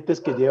ingredientes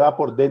que lleva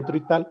por dentro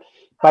y tal.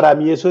 Para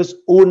mí eso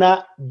es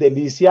una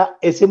delicia,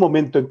 ese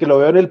momento en que lo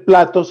veo en el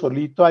plato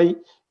solito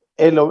ahí,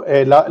 el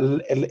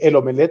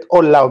omelette,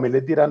 o la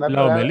omelette dirán.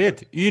 La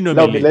omelette,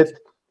 la omelette,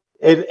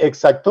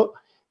 exacto.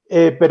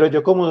 Pero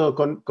yo como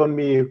con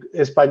mi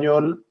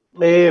español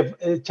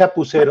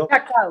chapucero.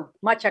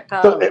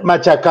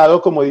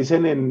 Machacado, como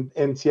dicen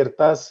en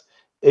ciertos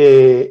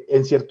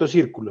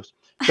círculos.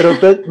 Pero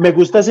entonces me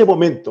gusta ese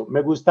momento,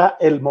 me gusta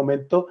el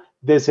momento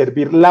de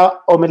servir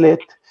la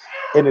omelette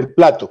en el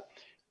plato.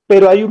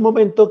 Pero hay un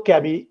momento que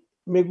a mí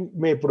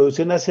me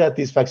produce una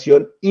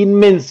satisfacción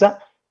inmensa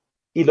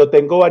y lo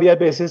tengo varias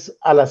veces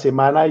a la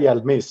semana y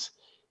al mes.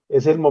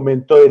 Es el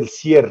momento del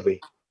cierre,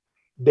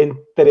 de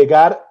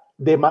entregar,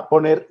 de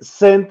poner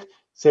send,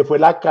 se fue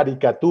la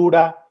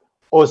caricatura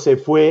o se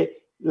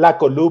fue la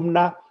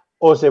columna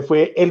o se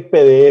fue el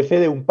PDF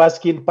de un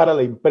pasquín para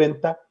la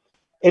imprenta.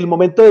 El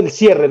momento del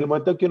cierre, el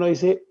momento en que uno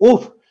dice,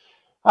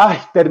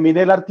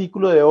 terminé el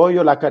artículo de hoy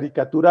o la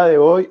caricatura de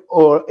hoy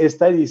o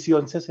esta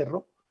edición se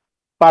cerró.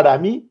 Para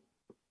mí,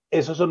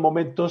 esos son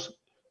momentos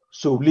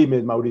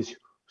sublimes, Mauricio.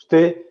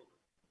 ¿Usted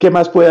qué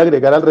más puede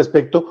agregar al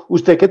respecto?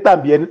 Usted que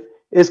también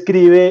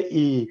escribe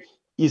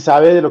y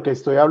sabe de lo que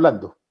estoy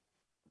hablando.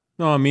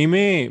 No, a mí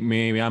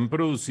me han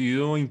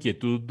producido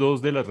inquietud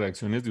dos de las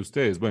reacciones de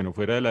ustedes. Bueno,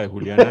 fuera de la de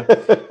Juliana,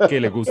 que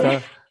le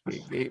gusta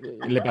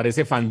le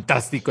parece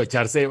fantástico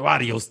echarse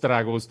varios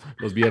tragos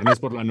los viernes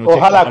por la noche.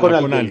 Ojalá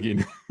con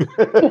alguien.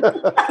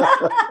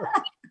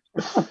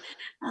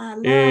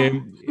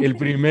 El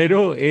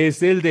primero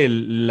es el de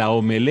la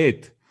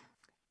omelette.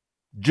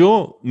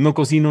 Yo no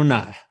cocino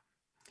nada.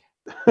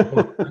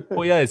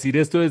 Voy a decir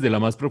esto desde la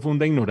más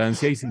profunda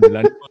ignorancia y sin el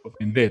ánimo de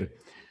ofender.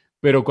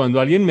 Pero cuando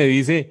alguien me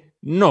dice,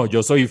 no,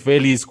 yo soy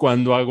feliz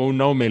cuando hago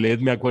una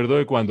omelette, me acuerdo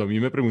de cuando a mí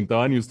me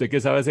preguntaban, ¿y usted qué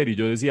sabe hacer? Y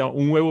yo decía,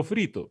 un huevo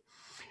frito.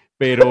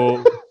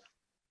 Pero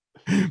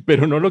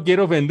no lo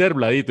quiero ofender,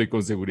 Vladito, y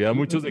con seguridad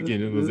muchos de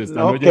quienes nos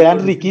están oyendo.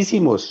 Quedan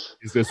riquísimos.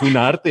 Esto es un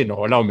arte,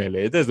 no, la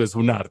omelette, esto es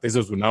un arte, eso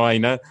es una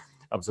vaina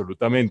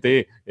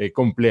absolutamente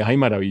compleja y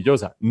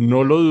maravillosa.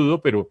 No lo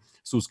dudo, pero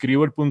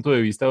suscribo el punto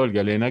de vista de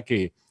Olga Elena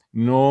que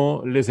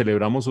no le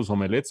celebramos sus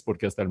omelettes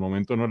porque hasta el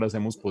momento no las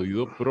hemos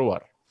podido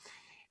probar.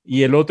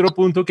 Y el otro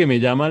punto que me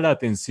llama la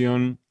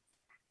atención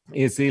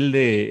es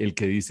el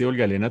que dice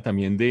Olga Elena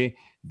también de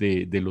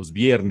los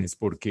viernes,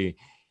 porque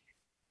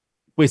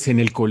pues en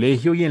el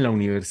colegio y en la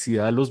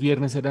universidad los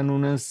viernes eran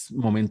unos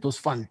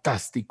momentos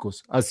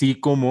fantásticos, así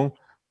como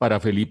para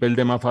Felipe el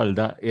de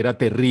Mafalda era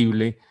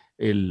terrible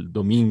el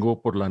domingo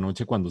por la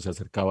noche cuando se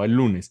acercaba el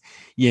lunes.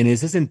 Y en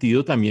ese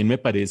sentido también me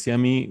parece a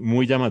mí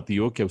muy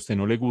llamativo que a usted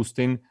no le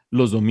gusten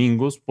los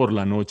domingos por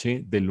la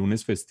noche del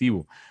lunes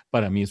festivo.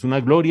 Para mí es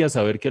una gloria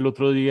saber que el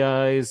otro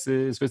día es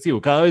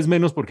festivo. Cada vez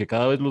menos porque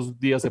cada vez los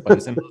días se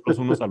parecen los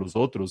unos a los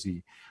otros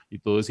y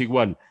todo es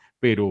igual.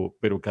 Pero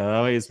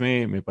cada vez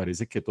me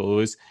parece que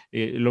todo es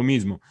lo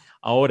mismo.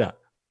 Ahora,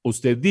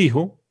 usted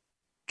dijo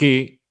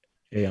que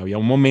había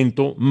un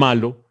momento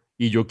malo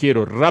y yo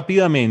quiero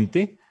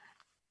rápidamente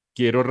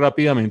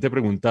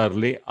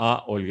preguntarle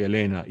a Olga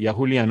Elena y a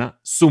Juliana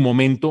su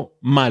momento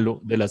malo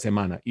de la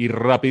semana y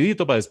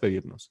rapidito para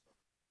despedirnos.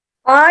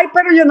 Ay,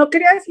 pero yo no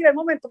quería decir el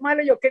momento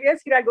malo, yo quería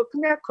decir algo que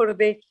me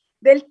acordé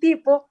del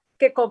tipo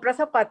que compra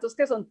zapatos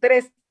que son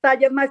 3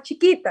 tallas más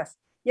chiquitas.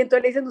 Y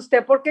entonces le dicen,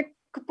 ¿usted por qué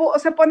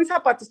se pone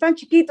zapatos tan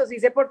chiquitos? Y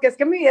dice, porque es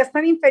que mi vida es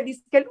tan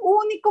infeliz que el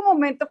único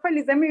momento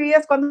feliz de mi vida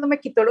es cuando me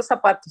quito los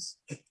zapatos.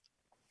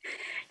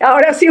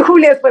 Ahora sí,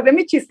 Julia, después de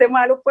mi chiste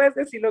malo, puedes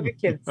decir lo que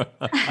quieres.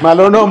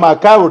 Malo no,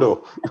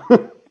 macabro.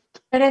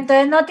 Pero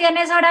entonces, ¿no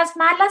tienes horas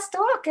malas tú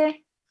o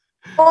qué?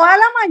 Toda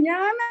la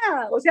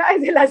mañana, o sea,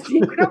 desde las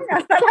 5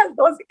 hasta las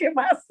 12, ¿qué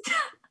más?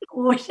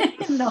 Uy,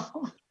 no.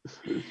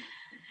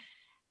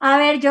 A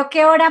ver, ¿yo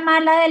qué hora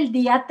mala del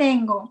día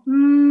tengo?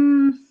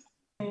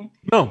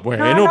 No,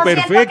 bueno,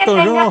 perfecto,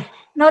 no.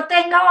 No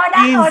tengo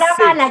hora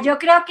mala. Yo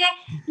creo que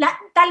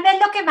tal vez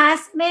lo que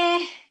más me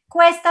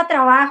cuesta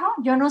trabajo,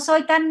 yo no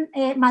soy tan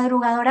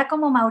madrugadora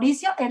como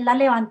Mauricio, es la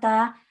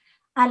levantada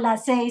a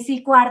las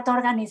 6:15,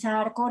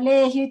 organizar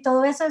colegio y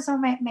todo eso,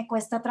 me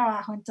cuesta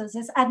trabajo.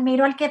 Entonces,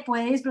 admiro al que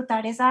puede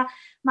disfrutar esa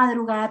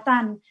madrugada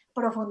tan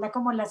profunda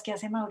como las que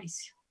hace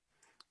Mauricio.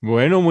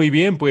 Bueno, muy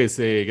bien, pues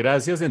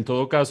gracias en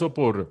todo caso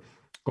por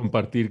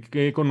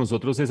compartir con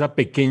nosotros esa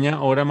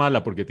pequeña hora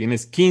mala, porque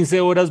tienes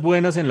 15 horas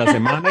buenas en la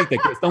semana y te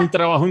cuesta un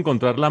trabajo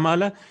encontrar la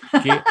mala.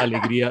 Qué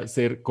alegría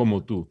ser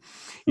como tú.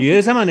 Y de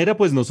esa manera,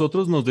 pues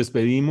nosotros nos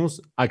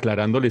despedimos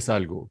aclarándoles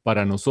algo.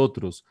 Para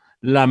nosotros,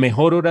 la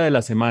mejor hora de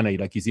la semana y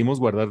la quisimos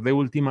guardar de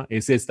última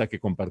es esta que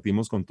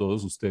compartimos con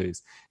todos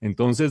ustedes.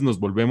 Entonces nos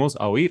volvemos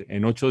a oír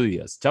en 8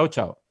 días. Chao,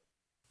 chao.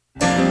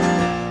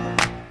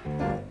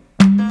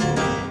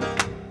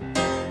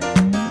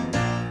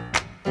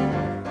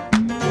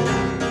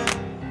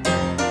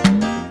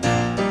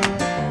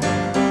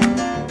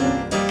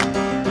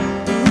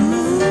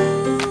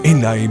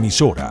 En la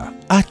emisora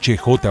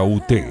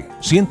HJUT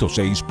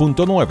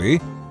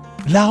 106.9,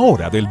 La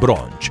Hora del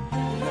Brunch.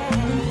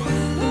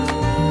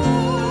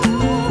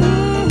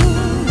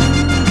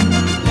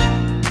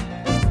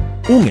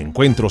 Un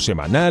encuentro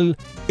semanal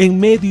en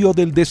medio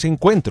del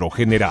desencuentro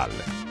general.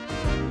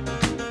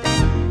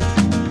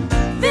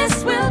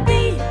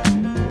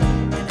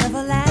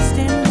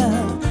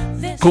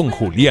 Con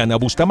Juliana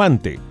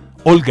Bustamante,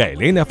 Olga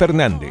Elena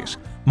Fernández,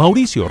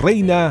 Mauricio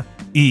Reina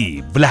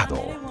y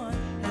Vlado.